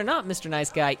believe it or not, Mr. Nice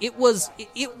Guy, it was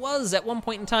at one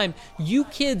point in time, you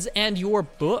kids and your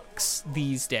books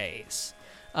these days.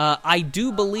 I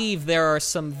do believe there are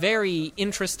some very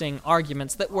interesting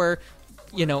arguments that were,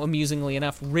 amusingly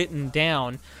enough, written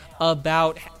down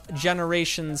about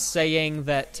generations saying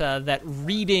that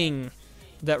writing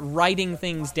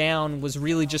things down was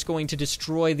really just going to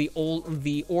destroy the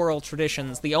oral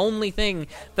traditions. The only thing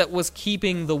that was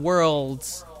keeping the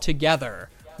worlds together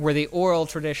were the oral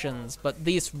traditions, but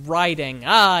this writing,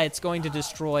 it's going to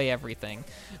destroy everything.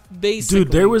 Basically,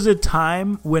 dude, there was a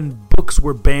time when books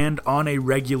were banned on a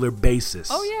regular basis.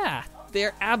 Oh yeah,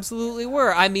 there absolutely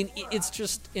were. I mean, it's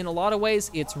just, in a lot of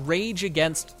ways, it's rage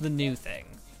against the new thing.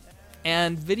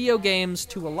 And video games,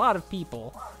 to a lot of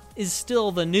people, is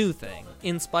still the new thing,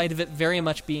 in spite of it very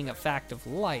much being a fact of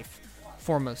life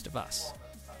for most of us.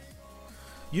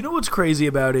 You know what's crazy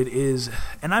about it is,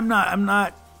 and I'm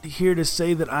not here to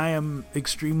say that I am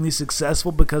extremely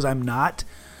successful, because I'm not,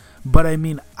 but I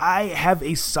mean, I have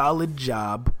a solid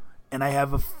job, and I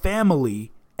have a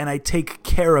family, and I take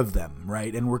care of them,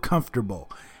 right? And we're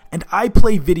comfortable. And I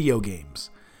play video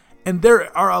games. And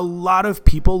there are a lot of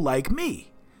people like me.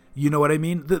 You know what I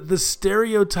mean? The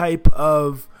stereotype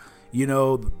of,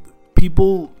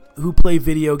 people who play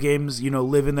video games,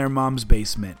 live in their mom's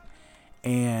basement,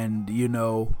 and,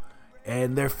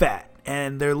 and they're fat,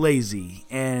 and they're lazy,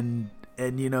 and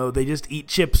they just eat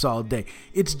chips all day.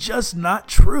 It's just not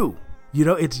true.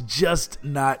 It's just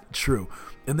not true.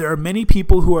 And there are many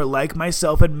people who are like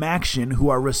myself and Maction, who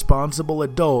are responsible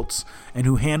adults and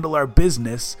who handle our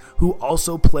business, who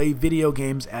also play video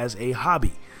games as a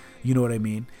hobby. You know what I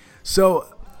mean? So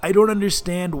I don't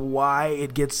understand why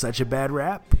it gets such a bad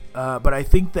rap, but I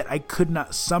think that I could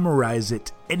not summarize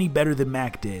it any better than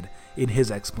Mac did in his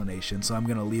explanation, so I'm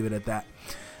going to leave it at that.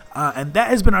 And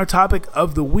that has been our topic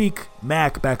of the week.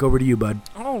 Mac, back over to you, bud.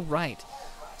 All right.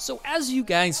 So as you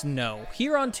guys know,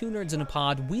 here on Two Nerds in a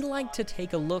Pod, we like to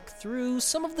take a look through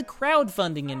some of the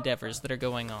crowdfunding endeavors that are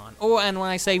going on. Oh, and when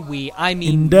I say we, I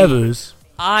mean endeavors. Me.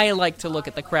 I like to look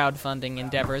at the crowdfunding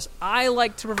endeavors. I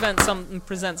like to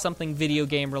present something video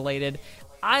game related.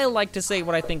 I like to say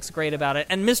what I think's great about it.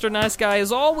 And Mr. Nice Guy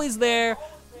is always there,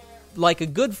 like a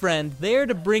good friend, there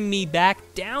to bring me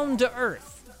back down to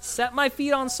earth, set my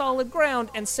feet on solid ground,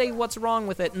 and say what's wrong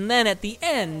with it. And then at the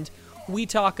end, we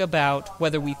talk about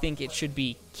whether we think it should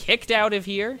be kicked out of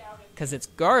here, because it's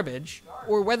garbage,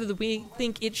 or whether we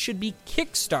think it should be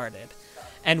kickstarted.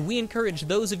 And we encourage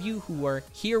those of you who are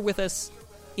here with us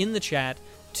in the chat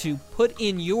to put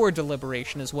in your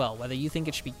deliberation as well, whether you think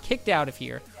it should be kicked out of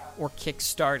here or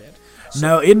kick-started. So,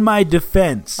 now, in my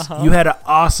defense, you had an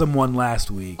awesome one last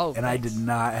week, and thanks. I did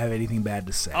not have anything bad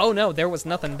to say. Oh, no, there was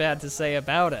nothing bad to say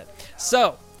about it.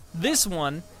 So, this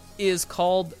one is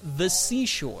called The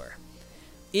Seashore.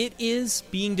 It is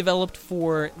being developed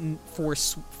for the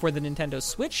Nintendo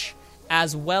Switch,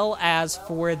 as well as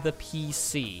for the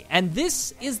PC. And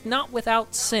this is not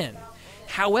without sin.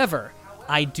 However,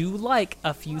 I do like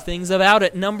a few things about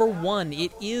it. Number one,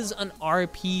 it is an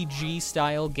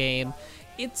RPG-style game.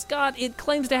 It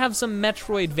claims to have some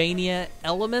Metroidvania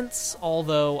elements,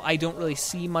 although I don't really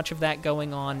see much of that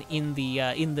going on in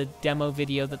the demo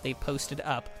video that they posted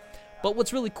up. But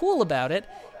what's really cool about it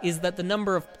is that the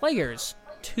number of players,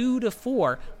 2 to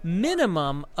 4,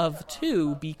 minimum of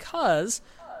 2, because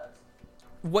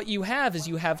what you have is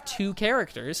you have 2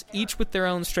 characters, each with their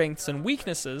own strengths and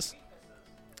weaknesses.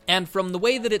 And from the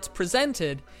way that it's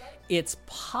presented, it's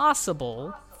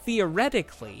possible,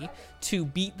 theoretically, to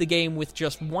beat the game with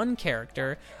just one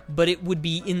character, but it would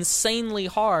be insanely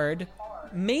hard,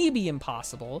 maybe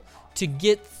impossible, to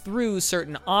get through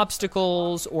certain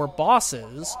obstacles or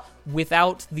bosses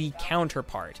without the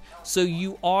counterpart. So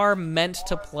you are meant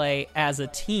to play as a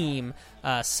team,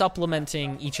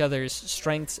 supplementing each other's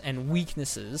strengths and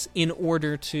weaknesses in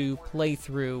order to play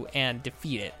through and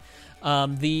defeat it.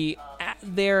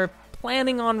 Their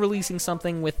planning on releasing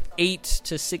something with 8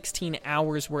 to 16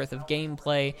 hours worth of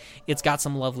gameplay. It's got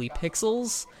some lovely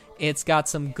pixels. It's got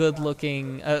some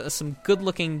good-looking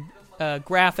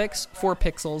graphics for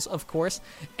pixels, of course,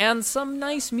 and some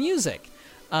nice music.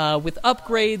 With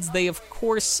upgrades, they of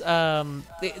course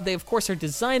are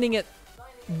designing it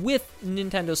with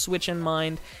Nintendo Switch in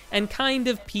mind, and kind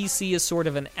of PC is sort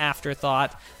of an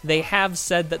afterthought. They have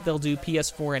said that they'll do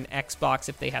PS4 and Xbox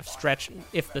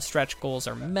if the stretch goals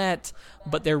are met,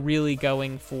 but they're really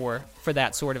going for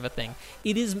that sort of a thing.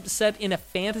 It is set in a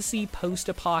fantasy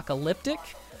post-apocalyptic,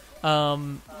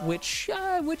 which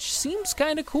seems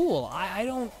kind of cool.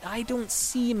 I don't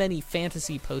see many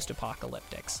fantasy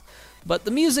post-apocalyptics, but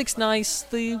the music's nice.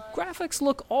 The graphics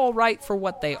look all right for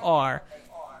what they are.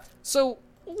 So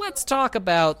let's talk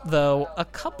about, though, a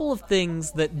couple of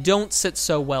things that don't sit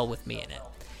so well with me in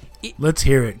it. Let's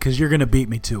hear it, because you're going to beat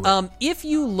me to it. If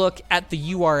you look at the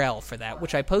URL for that,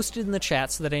 which I posted in the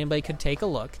chat so that anybody could take a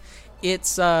look,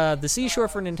 it's the Seashore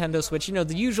for Nintendo Switch, the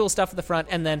usual stuff at the front,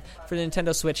 and then for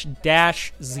Nintendo Switch,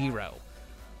 -0.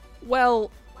 Well,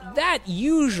 that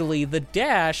usually, the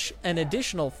dash, an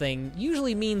additional thing,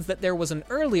 usually means that there was an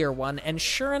earlier one, and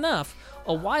sure enough,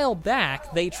 a while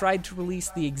back, they tried to release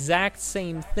the exact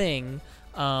same thing,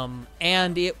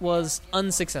 and it was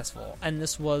unsuccessful. And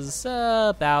this was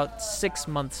about 6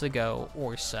 months ago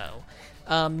or so.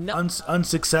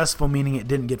 Unsuccessful meaning it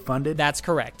didn't get funded? That's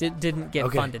correct. It didn't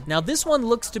get funded. Now, this one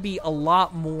looks to be a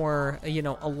lot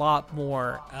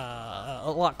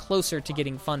closer to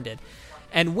getting funded.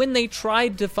 And when they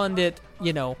tried to fund it,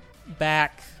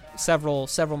 back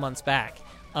several months back,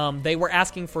 they were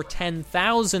asking for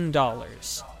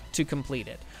 $10,000 to complete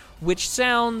it, which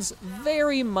sounds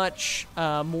very much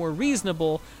more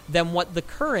reasonable than what the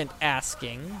current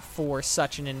asking for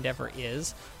such an endeavor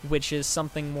is, which is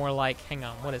something more like,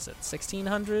 what is it,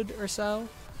 $1,600 or so?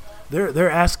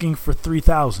 They're asking for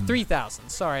 $3,000.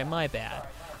 $3,000. Sorry, my bad.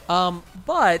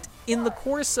 But in the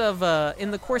course of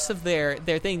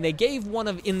their thing, they gave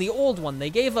in the old one, they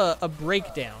gave a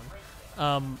breakdown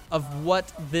of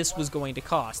what this was going to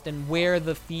cost and where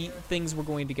the things were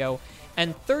going to go,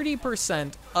 and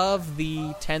 30% of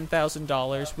the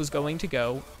 $10,000 was going to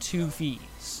go to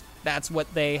fees. That's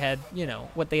what they had,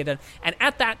 done. And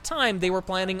at that time, they were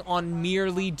planning on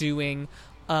merely doing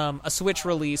a Switch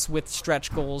release with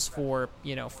stretch goals for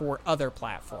other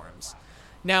platforms.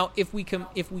 Now, if we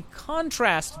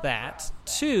contrast that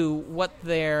to what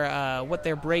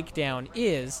their breakdown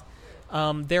is,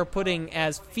 they're putting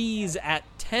as fees at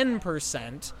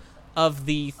 10% of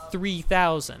the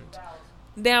 $3,000.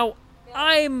 Now,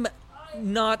 I'm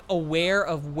not aware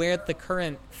of where the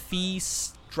current fee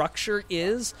structure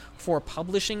is for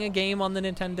publishing a game on the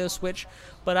Nintendo Switch,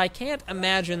 but I can't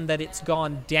imagine that it's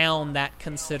gone down that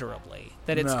considerably.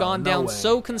 That it's gone down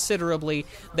so considerably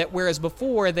that whereas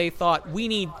before they thought we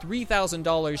need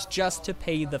 $3,000 just to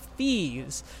pay the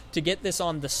fees to get this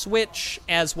on the Switch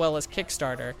as well as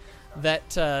Kickstarter,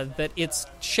 that it's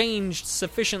changed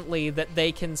sufficiently that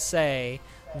they can say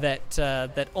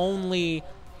that only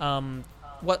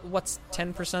what's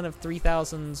 10% of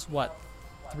 3,000's what?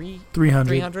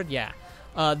 300? Yeah.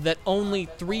 That only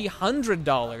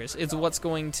 $300 is what's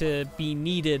going to be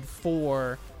needed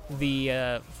for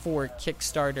for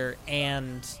Kickstarter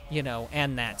and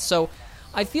that. So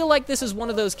I feel like this is one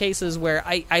of those cases where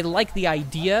I like the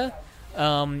idea.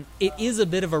 It is a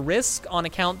bit of a risk on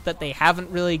account that they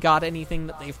haven't really got anything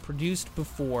that they've produced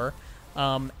before,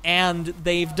 and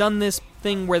they've done this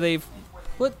thing where they've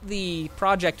put the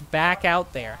project back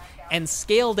out there and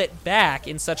scaled it back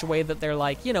in such a way that they're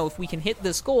like, if we can hit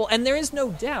this goal, and there is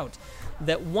no doubt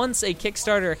that once a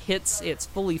Kickstarter hits its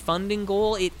fully funding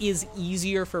goal, it is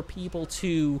easier for people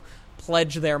to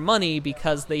pledge their money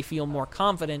because they feel more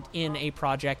confident in a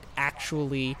project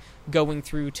actually going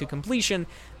through to completion,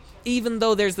 even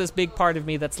though there's this big part of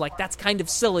me that's like, that's kind of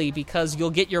silly because you'll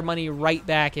get your money right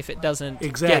back if it doesn't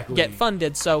get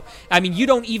funded. So, you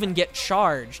don't even get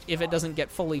charged if it doesn't get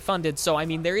fully funded. So,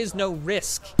 there is no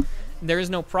risk. There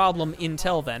is no problem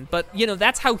until then. But,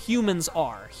 that's how humans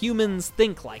are. Humans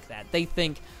think like that. They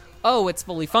think, oh, it's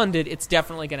fully funded. It's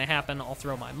definitely going to happen. I'll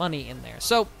throw my money in there.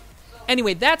 So,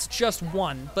 anyway, that's just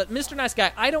one. But, Mr. Nice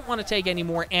Guy, I don't want to take any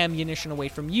more ammunition away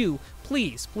from you.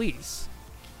 Please,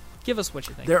 give us what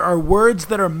you think. There are words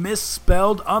that are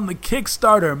misspelled on the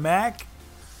Kickstarter, Mac.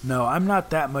 No, I'm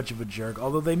not that much of a jerk.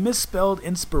 Although they misspelled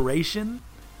inspiration,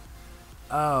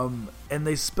 and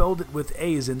they spelled it with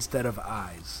A's instead of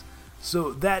I's.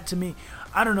 So that to me,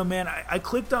 I don't know, man. I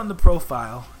clicked on the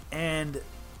profile, and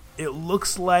it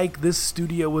looks like this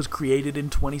studio was created in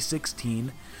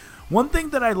 2016, One thing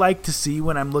that I like to see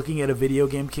when I'm looking at a video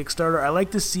game Kickstarter, I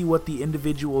like to see what the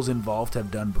individuals involved have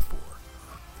done before.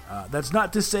 That's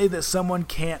not to say that someone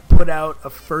can't put out a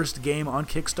first game on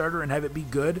Kickstarter and have it be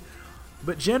good,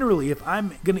 but generally, if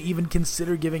I'm going to even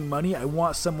consider giving money, I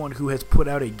want someone who has put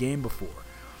out a game before.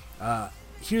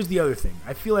 Here's the other thing.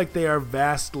 I feel like they are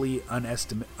vastly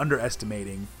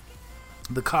underestimating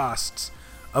the costs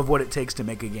of what it takes to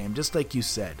make a game, just like you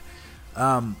said.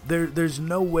 There's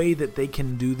no way that they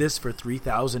can do this for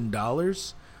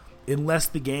 $3,000 unless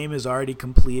the game is already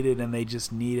completed and they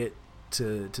just need it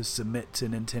to submit to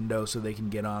Nintendo so they can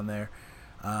get on there.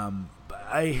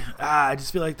 I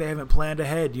just feel like they haven't planned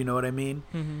ahead, you know what I mean?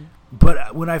 Mm-hmm.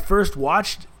 But when I first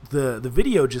watched the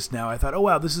video just now, I thought, oh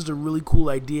wow, this is a really cool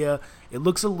idea. It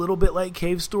looks a little bit like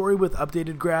Cave Story with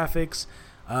updated graphics.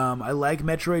 I like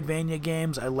Metroidvania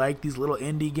games. I like these little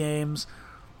indie games.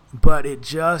 But it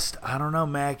just, I don't know,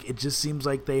 Mac, it just seems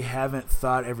like they haven't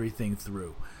thought everything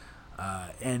through.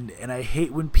 And I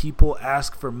hate when people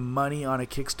ask for money on a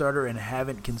Kickstarter and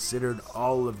haven't considered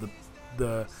all of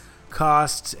the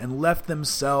costs and left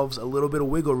themselves a little bit of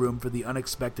wiggle room for the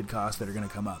unexpected costs that are going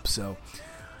to come up. So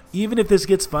even if this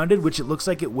gets funded, which it looks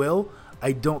like it will,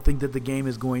 I don't think that the game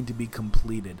is going to be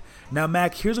completed. Now,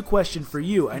 Mac, here's a question for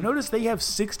you. I noticed they have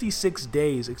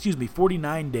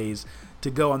 49 days to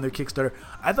go on their Kickstarter.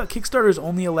 I thought Kickstarter is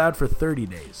only allowed for 30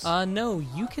 days. No,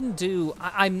 you can do...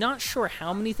 I'm not sure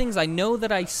how many things. I know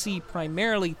that I see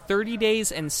primarily 30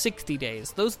 days and 60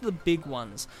 days. Those are the big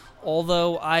ones.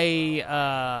 Although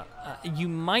you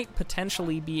might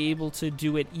potentially be able to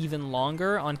do it even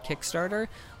longer on Kickstarter,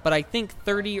 but I think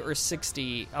 30 or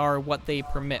 60 are what they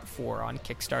permit for on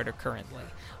Kickstarter currently.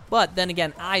 But then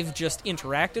again, I've just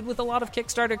interacted with a lot of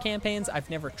Kickstarter campaigns.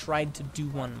 I've never tried to do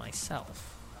one myself.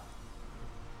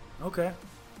 Okay.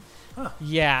 Huh.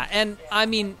 Yeah, and I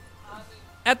mean,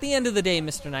 at the end of the day,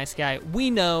 Mr. Nice Guy,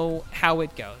 we know how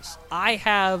it goes. I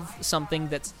have something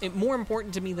that's more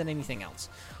important to me than anything else.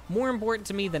 More important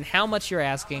to me than how much you're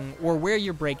asking or where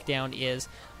your breakdown is.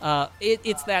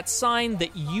 It's that sign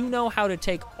that you know how to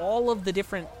take all of the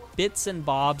different bits and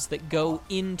bobs that go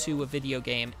into a video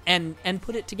game and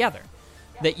put it together.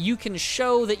 That you can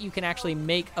show that you can actually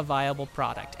make a viable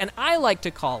product. And I like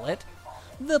to call it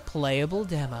the playable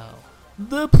demo.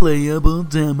 The playable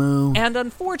demo. And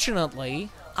unfortunately,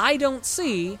 I don't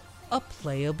see a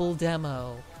playable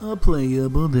demo. A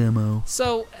playable demo.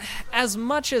 So, as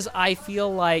much as I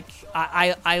feel like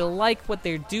I like what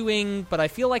they're doing, but I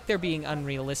feel like they're being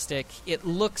unrealistic. It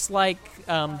looks like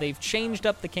they've changed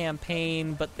up the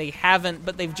campaign, but they haven't.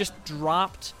 But they've just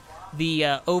dropped the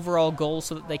overall goal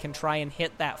so that they can try and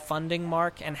hit that funding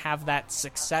mark and have that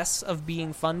success of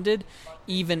being funded,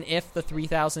 even if the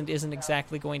 $3,000 isn't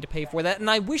exactly going to pay for that. And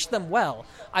I wish them well.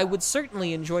 I would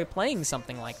certainly enjoy playing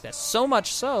something like this. So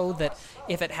much so that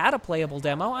if it had a playable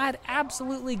demo, I'd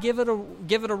absolutely give it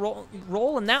a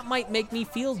roll, and that might make me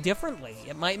feel differently.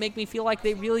 It might make me feel like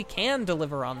they really can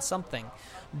deliver on something.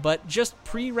 But just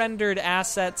pre-rendered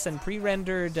assets and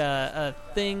pre-rendered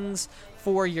things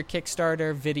for your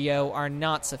Kickstarter video are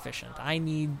not sufficient. I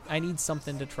need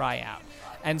something to try out.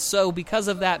 And so because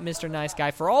of that, Mr. Nice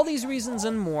Guy, for all these reasons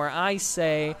and more, I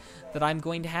say that I'm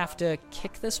going to have to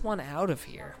kick this one out of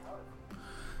here.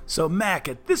 So, Mac,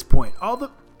 at this point,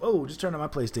 just turn on my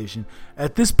PlayStation.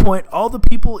 At this point, all the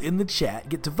people in the chat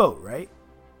get to vote, right?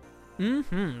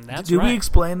 Mm-hmm, that's right. Did we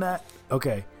explain that?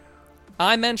 Okay.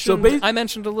 I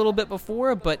mentioned a little bit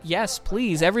before, but yes,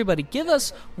 please, everybody, give us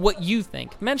what you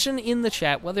think. Mention in the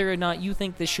chat whether or not you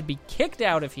think this should be kicked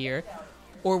out of here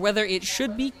or whether it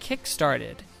should be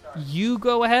kickstarted. You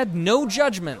go ahead, no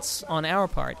judgments on our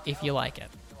part if you like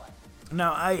it.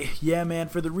 Now, man,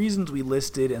 for the reasons we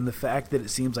listed and the fact that it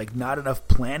seems like not enough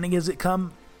planning has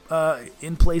come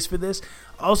in place for this.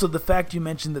 Also, the fact you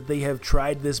mentioned that they have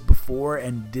tried this before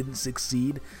and didn't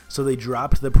succeed, so they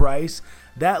dropped the price.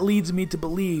 That leads me to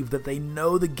believe that they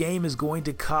know the game is going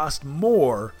to cost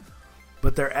more,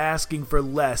 but they're asking for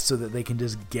less so that they can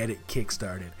just get it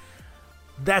kickstarted.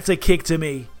 That's a kick to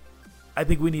me. I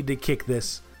think we need to kick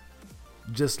this,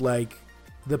 just like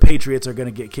the Patriots are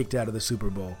going to get kicked out of the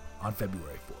Super Bowl on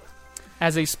February 4th.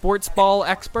 As a sports ball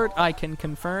expert, I can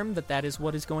confirm that is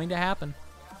what is going to happen.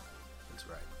 That's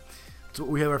right. That's what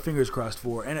we have our fingers crossed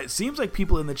for. And it seems like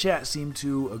people in the chat seem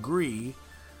to agree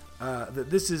that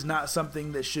this is not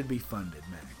something that should be funded,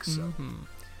 Max.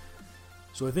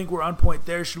 So I think we're on point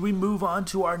there. Should we move on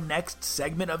to our next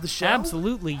segment of the show?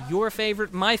 Absolutely. Your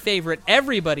favorite, my favorite,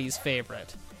 everybody's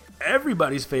favorite.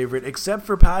 Everybody's favorite, except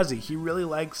for Pazzi. He really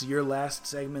likes your last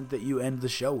segment that you end the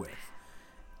show with.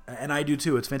 And I do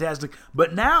too. It's fantastic.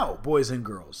 But now, boys and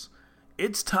girls,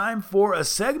 It's time for a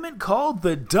segment called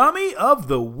the Dummy of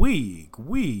the Week.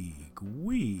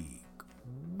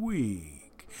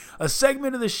 A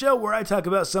segment of the show where I talk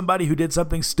about somebody who did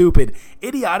something stupid,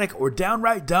 idiotic, or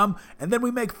downright dumb, and then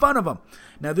we make fun of them.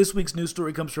 Now, this week's news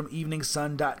story comes from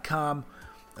eveningsun.com.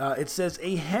 It says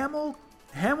a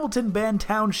Hamilton Bend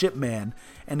Township man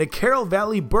and a Carroll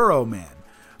Valley Borough man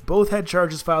both had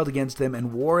charges filed against them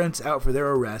and warrants out for their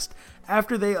arrest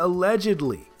after they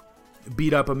allegedly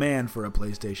beat up a man for a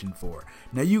PlayStation 4.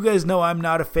 Now, you guys know I'm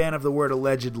not a fan of the word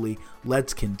allegedly.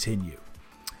 Let's continue.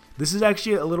 This is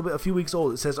actually a few weeks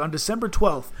old. It says, on December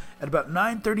 12th, at about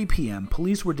 9:30 p.m.,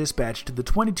 police were dispatched to the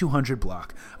 2200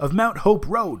 block of Mount Hope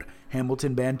Road,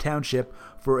 Hamilton Bend Township,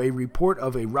 for a report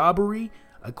of a robbery,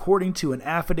 according to an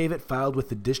affidavit filed with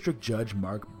the district judge,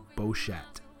 Mark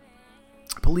Beauchat.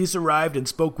 Police arrived and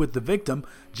spoke with the victim,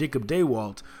 Jacob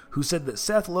Daywalt, who said that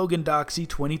Seth Logan Doxey,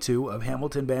 22, of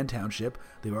Hamilton Bend Township,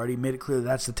 they've already made it clear that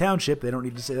that's the township, they don't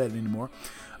need to say that anymore,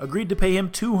 agreed to pay him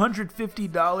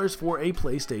 $250 for a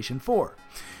PlayStation 4.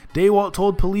 Daywalt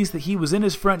told police that he was in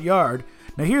his front yard.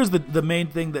 Now here's the main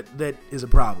thing that is a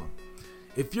problem.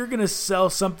 If you're going to sell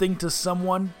something to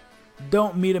someone,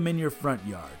 don't meet them in your front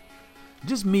yard.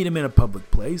 Just meet them in a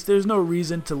public place. There's no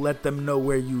reason to let them know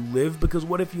where you live, because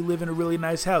what if you live in a really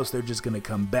nice house? They're just going to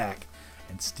come back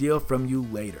and steal from you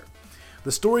later.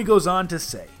 The story goes on to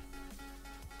say,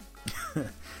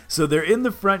 so they're in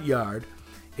the front yard.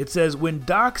 It says, when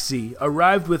Doxey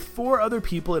arrived with 4 other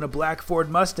people in a black Ford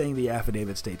Mustang, the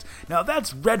affidavit states. Now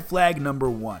that's red flag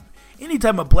number 1.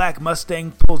 Anytime a black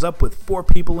Mustang pulls up with 4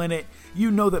 people in it, you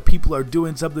know that people are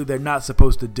doing something they're not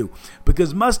supposed to do.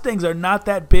 Because Mustangs are not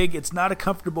that big. It's not a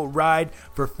comfortable ride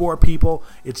for 4 people.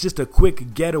 It's just a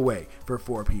quick getaway for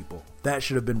 4 people. That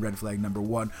should have been red flag number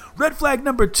 1. Red flag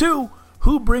number 2,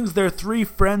 who brings their 3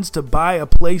 friends to buy a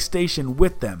PlayStation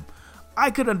with them? I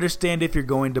could understand if you're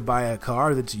going to buy a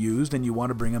car that's used and you want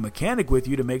to bring a mechanic with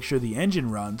you to make sure the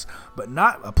engine runs, but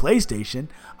not a PlayStation.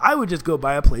 I would just go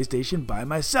buy a PlayStation by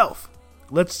myself.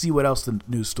 Let's see what else the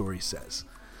news story says.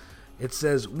 It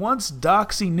says, once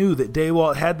Doxey knew that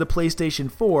Daywalt had the PlayStation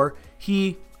 4,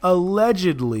 he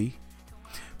allegedly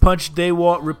punched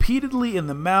Daywalt repeatedly in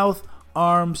the mouth,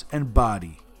 arms, and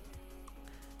body.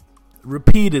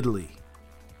 Repeatedly.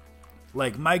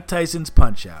 Like Mike Tyson's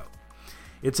Punch-Out.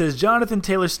 It says Jonathan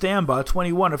Taylor Stambaugh,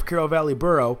 21, of Carroll Valley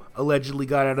Borough, allegedly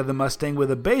got out of the Mustang with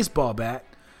a baseball bat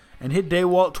and hit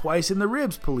Daywalt twice in the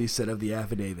ribs, police said of the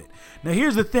affidavit. Now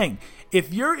here's the thing.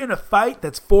 If you're in a fight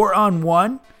that's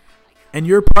 4-on-1 and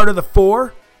you're part of the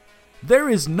 4, there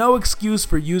is no excuse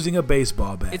for using a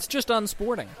baseball bat. It's just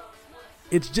unsporting.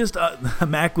 It's just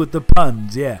Mac with the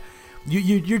puns, yeah.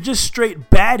 You're just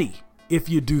straight batty if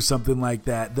you do something like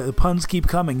that. The puns keep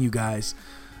coming, you guys.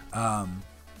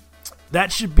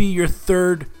 That should be your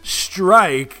 3rd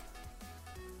strike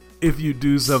if you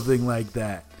do something like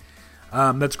that.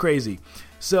 That's crazy.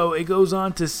 So it goes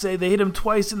on to say they hit him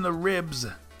twice in the ribs.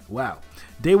 Wow.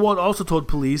 Daywalt also told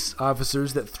police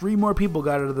officers that 3 more people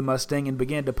got out of the Mustang and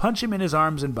began to punch him in his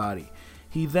arms and body.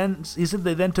 He said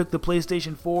they then took the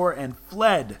PlayStation 4 and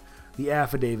fled, the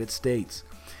affidavit states.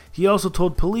 He also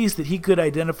told police that he could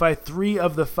identify 3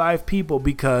 of the 5 people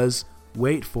because,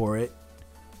 wait for it,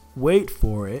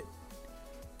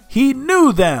 he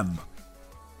knew them.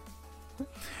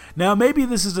 Now, maybe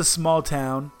this is a small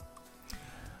town,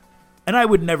 and I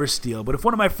would never steal, but if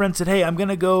one of my friends said, hey, I'm going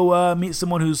to go meet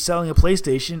someone who's selling a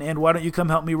PlayStation, and why don't you come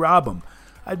help me rob them?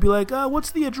 I'd be like,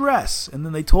 what's the address? And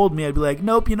then they told me, I'd be like,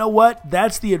 nope, you know what?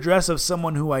 That's the address of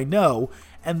someone who I know,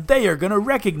 and they are going to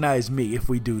recognize me if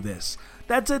we do this.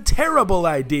 That's a terrible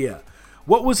idea.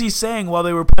 What was he saying while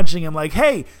they were punching him? Like,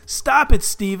 hey, stop it,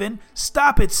 Steven.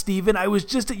 Stop it, Steven. I was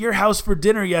just at your house for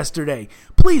dinner yesterday.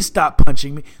 Please stop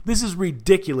punching me. This is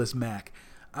ridiculous, Mac.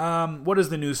 What does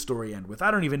the news story end with? I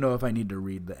don't even know if I need to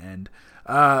read the end.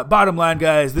 Bottom line,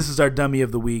 guys, this is our dummy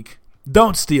of the week.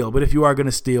 Don't steal, but if you are going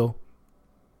to steal,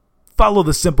 follow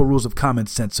the simple rules of common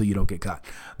sense so you don't get caught.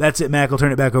 That's it, Mac. I'll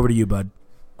turn it back over to you, bud.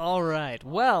 All right.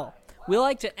 Well, we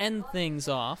like to end things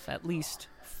off, at least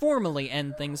formally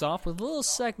end things off, with a little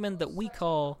segment that we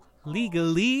call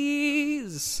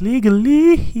Legalese.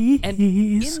 Legalese. And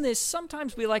in this,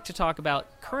 sometimes we like to talk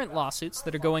about current lawsuits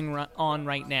that are going on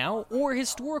right now, or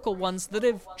historical ones that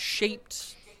have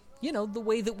shaped, the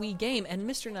way that we game. And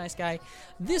Mr. Nice Guy,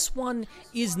 this one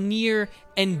is near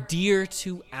and dear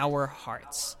to our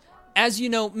hearts. As you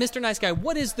know, Mr. Nice Guy,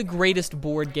 what is the greatest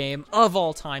board game of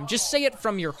all time? Just say it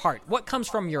from your heart. What comes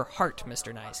from your heart,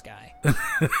 Mr. Nice Guy?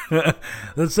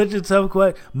 That's such a tough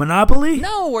question. Monopoly?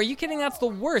 No, are you kidding? That's the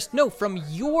worst. No, from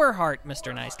your heart,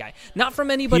 Mr. Nice Guy. Not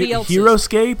from anybody else's.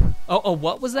 Heroescape? Oh,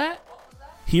 what was that?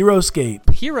 Heroscape.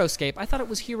 Heroscape. I thought it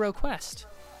was Hero Quest.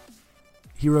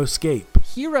 Heroscape.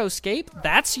 Heroscape?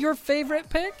 That's your favorite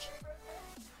pick?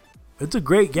 It's a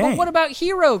great game. But what about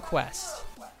Hero Quest?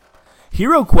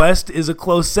 Hero Quest is a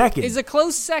close second. Is a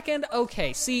close second?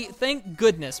 Okay. See, thank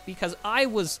goodness, because I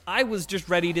was just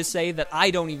ready to say that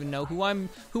I don't even know who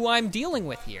I'm dealing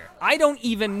with here. I don't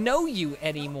even know you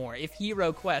anymore if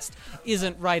Hero Quest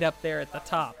isn't right up there at the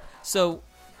top. So,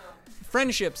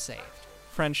 friendship saved.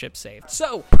 Friendship saved.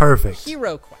 So, perfect.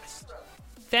 Hero Quest.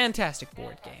 Fantastic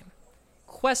board game.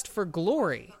 Quest for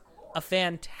Glory. A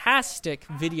fantastic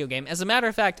video game. As a matter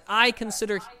of fact, I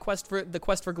consider the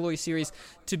Quest for Glory series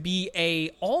to be a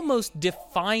almost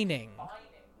defining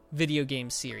video game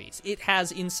series. It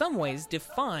has, in some ways,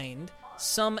 defined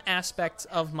some aspects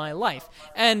of my life.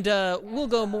 And we'll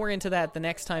go more into that the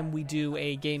next time we do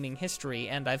a gaming history,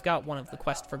 and I've got one of the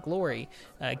Quest for Glory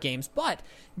games. But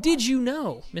did you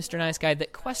know, Mr. Nice Guy,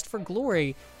 that Quest for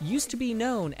Glory used to be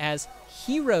known as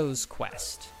Heroes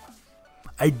Quest?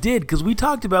 I did, because we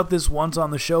talked about this once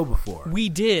on the show before. We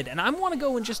did, and I want to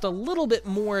go in just a little bit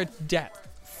more depth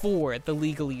for the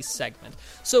Legalese segment.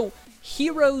 So,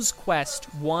 Heroes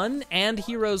Quest 1 and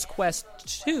Heroes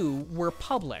Quest 2 were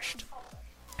published.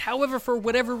 However, for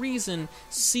whatever reason,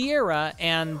 Sierra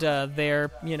and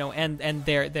their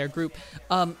group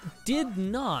did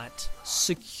not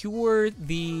secure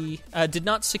the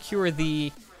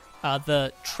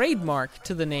trademark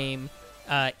to the name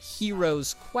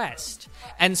Heroes Quest.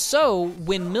 And so,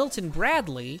 when Milton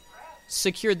Bradley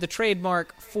secured the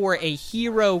trademark for a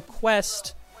Hero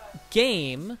Quest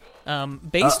game,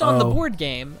 based on the board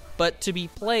game, but to be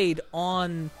played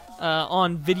on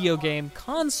video game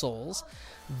consoles,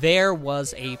 there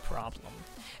was a problem.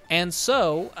 And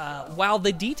so, while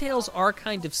the details are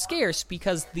kind of scarce,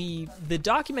 because the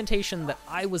documentation that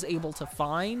I was able to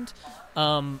find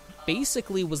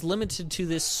basically was limited to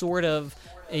this sort of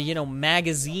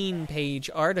magazine page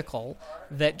article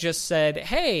that just said,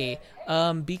 hey,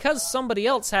 because somebody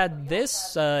else had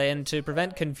this, and to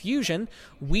prevent confusion,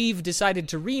 we've decided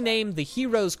to rename the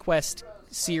Heroes Quest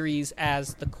series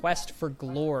as the Quest for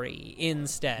Glory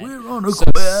instead. We're on a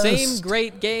quest. Same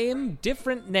great game,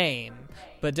 different name,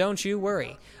 but don't you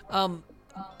worry.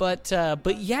 But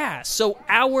yeah, so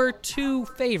our two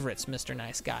favorites, Mr.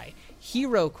 Nice Guy,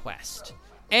 Hero Quest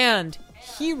and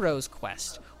Heroes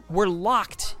Quest, were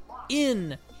locked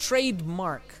in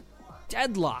trademark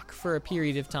deadlock for a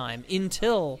period of time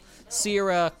until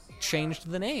Sierra changed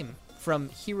the name from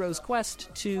Heroes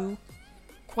Quest to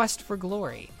Quest for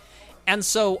Glory. And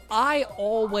so I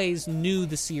always knew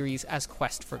the series as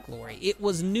Quest for Glory. It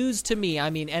was news to me. I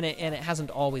mean, and it hasn't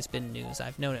always been news.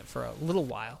 I've known it for a little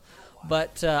while.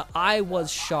 But I was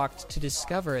shocked to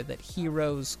discover that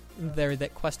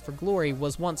that Quest for Glory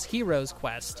was once Heroes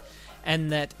Quest,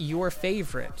 and that your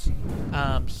favorite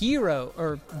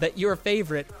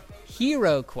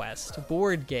Hero Quest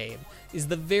board game is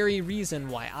the very reason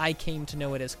why I came to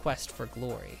know it as Quest for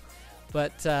Glory.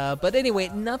 But anyway,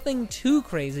 nothing too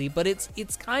crazy, but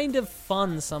it's kind of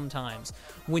fun sometimes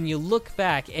when you look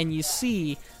back and you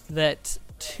see that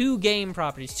two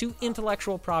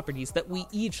intellectual properties that we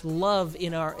each love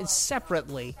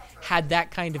separately had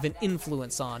that kind of an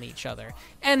influence on each other.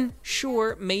 And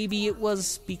sure, maybe it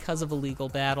was because of a legal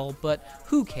battle, but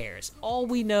who cares? All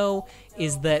we know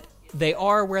is that they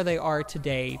are where they are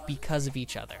today because of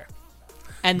each other.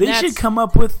 And they should come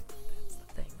up with...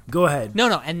 Go ahead.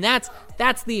 No, and that's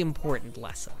the important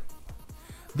lesson.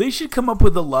 They should come up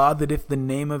with a law that if the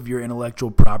name of your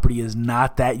intellectual property is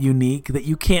not that unique, that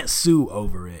you can't sue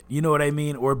over it. You know what I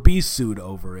mean? Or be sued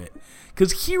over it.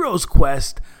 Because Heroes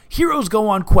go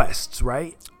on quests,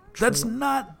 right? True. That's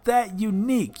not that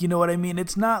unique. You know what I mean?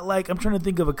 It's not like, I'm trying to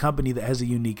think of a company that has a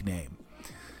unique name.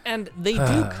 And they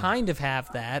do kind of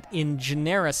have that in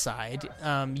genericide.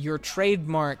 Your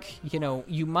trademark,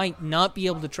 you might not be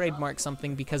able to trademark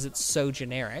something because it's so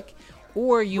generic.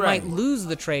 Or you might lose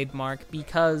the trademark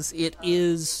because it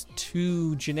is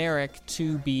too generic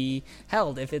to be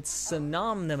held. If it's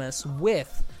synonymous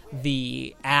with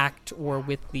the act or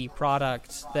with the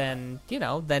product, then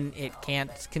it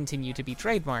can't continue to be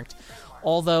trademarked.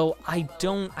 Although I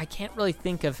can't really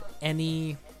think of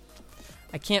any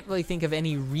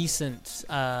recent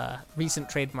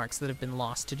trademarks that have been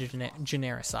lost to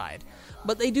genericide.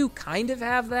 But they do kind of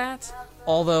have that,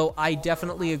 although I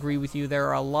definitely agree with you. There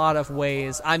are a lot of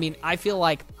ways. I mean, I feel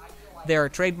like there are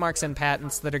trademarks and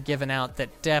patents that are given out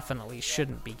that definitely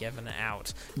shouldn't be given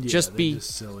out. Yeah, just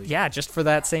silly. Yeah, just for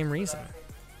that same reason.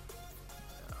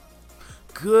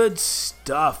 Good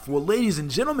stuff. Well, ladies and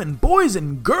gentlemen, boys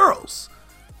and girls,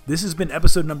 this has been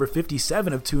episode number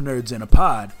 57 of Two Nerds in a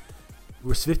Pod.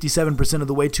 We're 57% of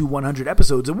the way to 100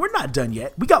 episodes, and we're not done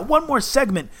yet. We got one more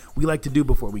segment we like to do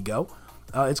before we go.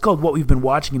 It's called What We've Been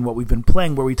Watching and What We've Been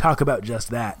Playing, where we talk about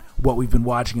just that, what we've been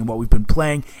watching and what we've been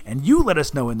playing, and you let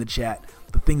us know in the chat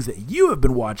the things that you have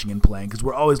been watching and playing, because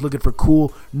we're always looking for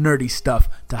cool, nerdy stuff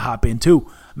to hop into.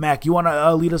 Mac, you want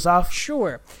to lead us off?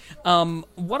 Sure.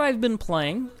 What I've been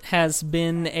playing has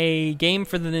been a game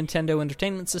for the Nintendo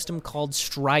Entertainment System called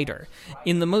Strider.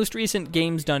 In the most recent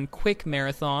Games Done Quick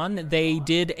marathon, they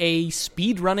did a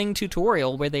speedrunning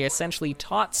tutorial where they essentially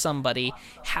taught somebody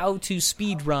how to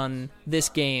speedrun this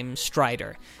game,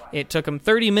 Strider. It took him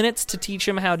 30 minutes to teach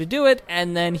him how to do it,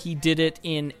 and then he did it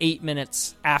in 8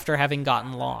 minutes after having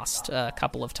gotten lost a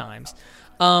couple of times.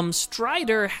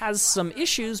 Strider has some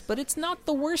issues, but it's not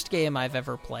the worst game I've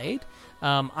ever played.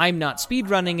 I'm not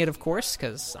speedrunning it, of course,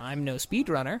 because I'm no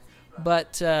speedrunner,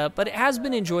 but it has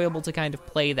been enjoyable to kind of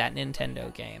play that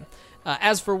Nintendo game.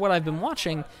 As for what I've been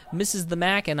watching, Mrs. the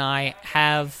Mac and I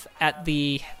have, at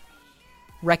the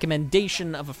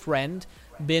recommendation of a friend,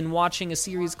 been watching a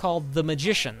series called The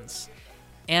Magicians.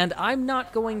 And I'm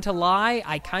not going to lie,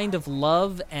 I kind of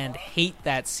love and hate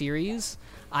that series.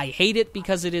 I hate it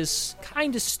because it is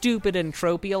kind of stupid and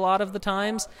tropey a lot of the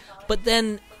times, but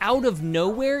then out of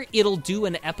nowhere, it'll do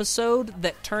an episode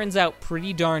that turns out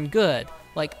pretty darn good.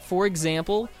 Like, for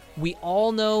example, we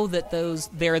all know that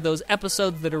there are those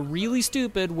episodes that are really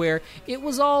stupid where it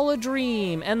was all a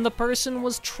dream and the person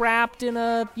was trapped in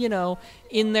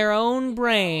in their own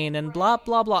brain and blah,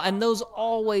 blah, blah, and those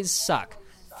always suck.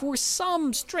 For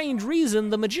some strange reason,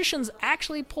 The Magicians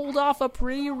actually pulled off a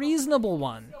pretty reasonable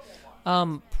one.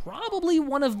 Probably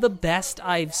one of the best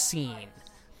I've seen.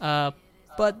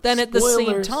 But then at the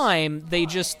same time, they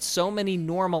just so many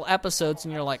normal episodes,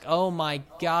 and you're like, oh my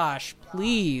gosh,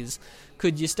 please,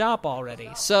 could you stop already?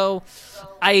 So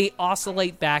I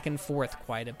oscillate back and forth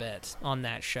quite a bit on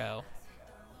that show.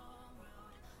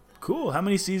 Cool. How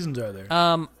many seasons are there?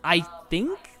 I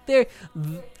think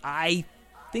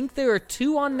there are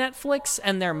 2 on Netflix,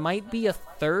 and there might be a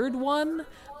third one.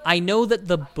 I know that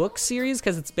the book series,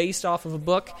 because it's based off of a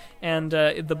book, and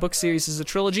the book series is a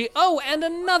trilogy. Oh, and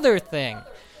another thing.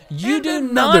 You do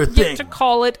not get to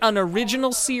call it an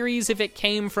original series if it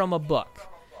came from a book.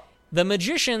 The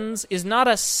Magicians is not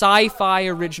a sci-fi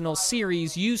original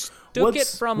series. You took it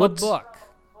from a book.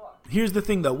 Here's the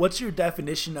thing, though. What's your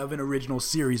definition of an original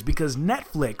series? Because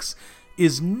Netflix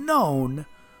is known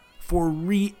for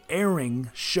re-airing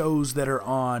shows that are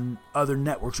on other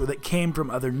networks or that came from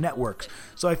other networks.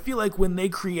 So I feel like when they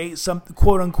create something,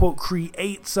 quote-unquote,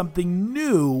 create something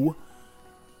new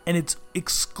and it's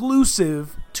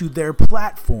exclusive to their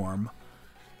platform,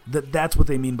 that's what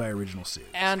they mean by original series.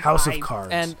 And House of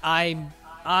Cards. And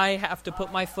I have to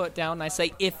put my foot down and I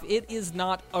say, if it is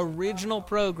not original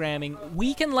programming,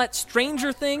 we can let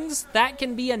Stranger Things, that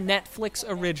can be a Netflix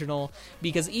original,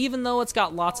 because even though it's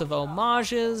got lots of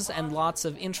homages and lots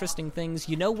of interesting things,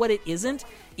 you know what it isn't?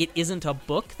 It isn't a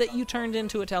book that you turned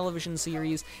into a television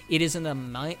series. It isn't a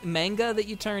manga that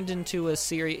you turned into a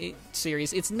series.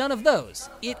 It's none of those.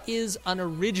 It is an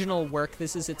original work.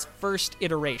 This is its first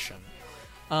iteration.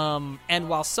 And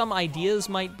while some ideas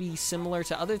might be similar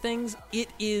to other things, it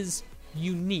is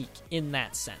unique in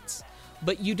that sense.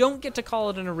 But you don't get to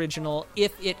call it an original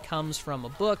if it comes from a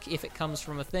book, if it comes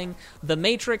from a thing. The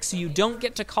Matrix, you don't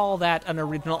get to call that an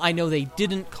original. I know they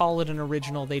didn't call it an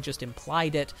original, they just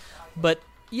implied it. But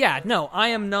yeah, no, I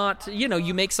am not,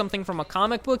 you make something from a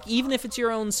comic book, even if it's your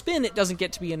own spin, it doesn't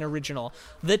get to be an original.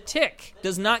 The Tick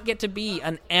does not get to be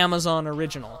an Amazon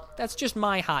original. That's just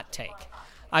my hot take.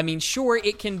 I mean, sure,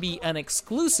 it can be an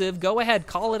exclusive. Go ahead,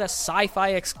 call it a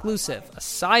sci-fi exclusive, a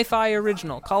sci-fi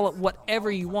original. Call it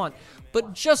whatever you want.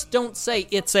 But just don't say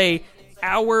it's a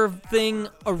our thing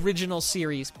original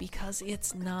series, because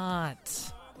it's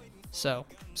not. So,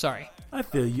 sorry. I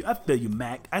feel you,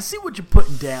 Mac. I see what you're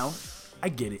putting down. I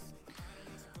get it.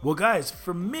 Well, guys,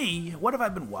 for me, what have I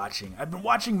been watching? I've been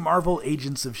watching Marvel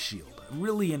Agents of S.H.I.E.L.D. I'm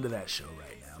really into that show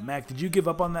right now. Mac, did you give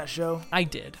up on that show? I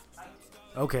did.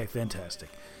 Okay, fantastic.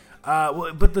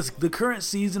 But the current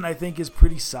season, I think, is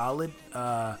pretty solid.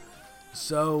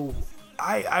 So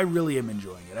I really am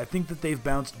enjoying it. I think that they've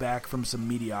bounced back from some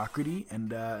mediocrity,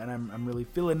 and I'm really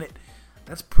feeling it.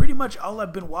 That's pretty much all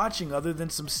I've been watching, other than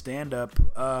some stand-up.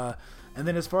 And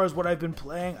then as far as what I've been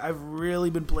playing, I've really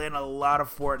been playing a lot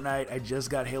of Fortnite. I just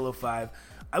got Halo 5.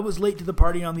 I was late to the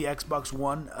party on the Xbox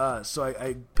One, so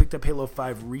I picked up Halo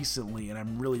 5 recently, and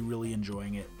I'm really, really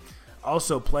enjoying it.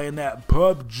 Also playing that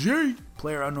PUBG,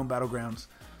 PlayerUnknown Battlegrounds.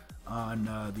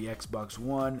 on the Xbox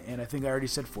One, and I think I already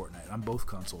said Fortnite on both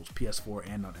consoles,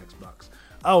 PS4 and on Xbox.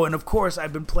 Oh, and of course,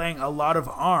 I've been playing a lot of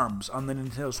ARMS on the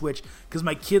Nintendo Switch because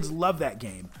my kids love that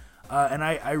game. And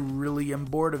I really am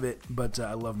bored of it, but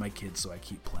I love my kids, so I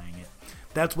keep playing it.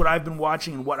 That's what I've been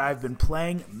watching and what I've been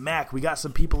playing. Mac, we got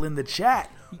some people in the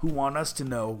chat who want us to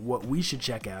know what we should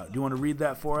check out. Do you want to read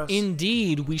that for us?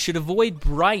 Indeed, we should avoid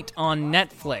Bright on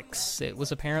Netflix. It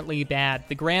was apparently bad.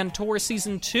 The Grand Tour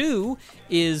Season 2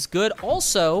 is good.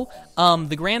 Also,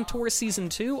 the Grand Tour Season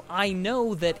 2, I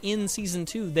know that in Season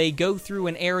 2 they go through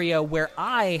an area where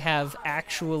I have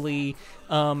actually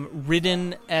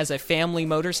ridden as a family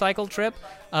motorcycle trip,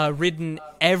 ridden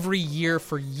every year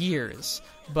for years.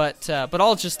 But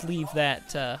I'll just leave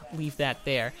that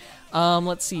there.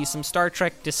 Let's see, some Star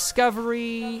Trek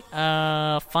Discovery,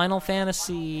 Final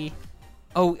Fantasy.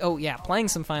 Oh yeah, playing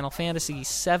some Final Fantasy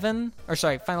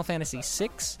Final Fantasy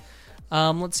 6.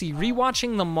 Let's see,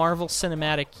 rewatching the Marvel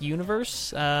Cinematic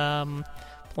Universe.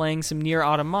 Playing some Nier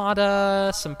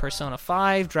Automata, some Persona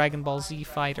 5, Dragon Ball Z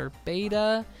Fighter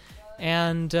Beta,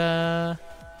 and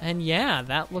yeah,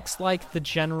 that looks like the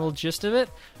general gist of it.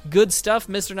 Good stuff.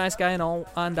 Mr. Nice Guy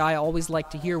and I always like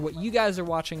to hear what you guys are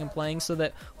watching and playing, so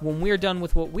that when we're done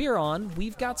with what we're on,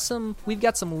 we've got some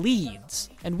leads,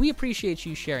 and we appreciate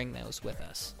you sharing those with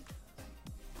us.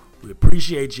 We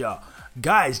appreciate y'all.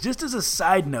 Guys, just as a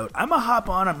side note, I'm going to hop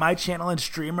on my channel and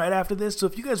stream right after this, so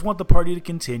if you guys want the party to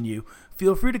continue,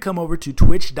 feel free to come over to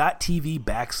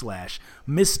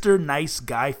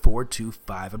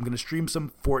twitch.tv/MrNiceGuy425. I'm going to stream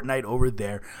some Fortnite over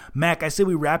there. Mac, I say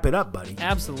we wrap it up, buddy.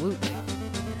 Absolutely.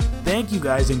 Thank you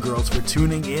guys and girls for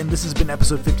tuning in. This has been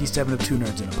episode 57 of Two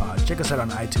Nerds in a Pod. Check us out on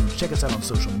iTunes. Check us out on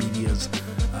social medias.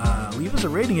 Leave us a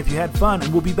rating if you had fun,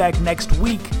 and we'll be back next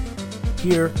week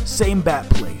here, same bat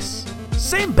place,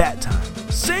 same bat time,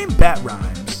 same bat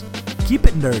rhymes. Keep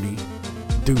it nerdy.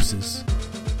 Deuces.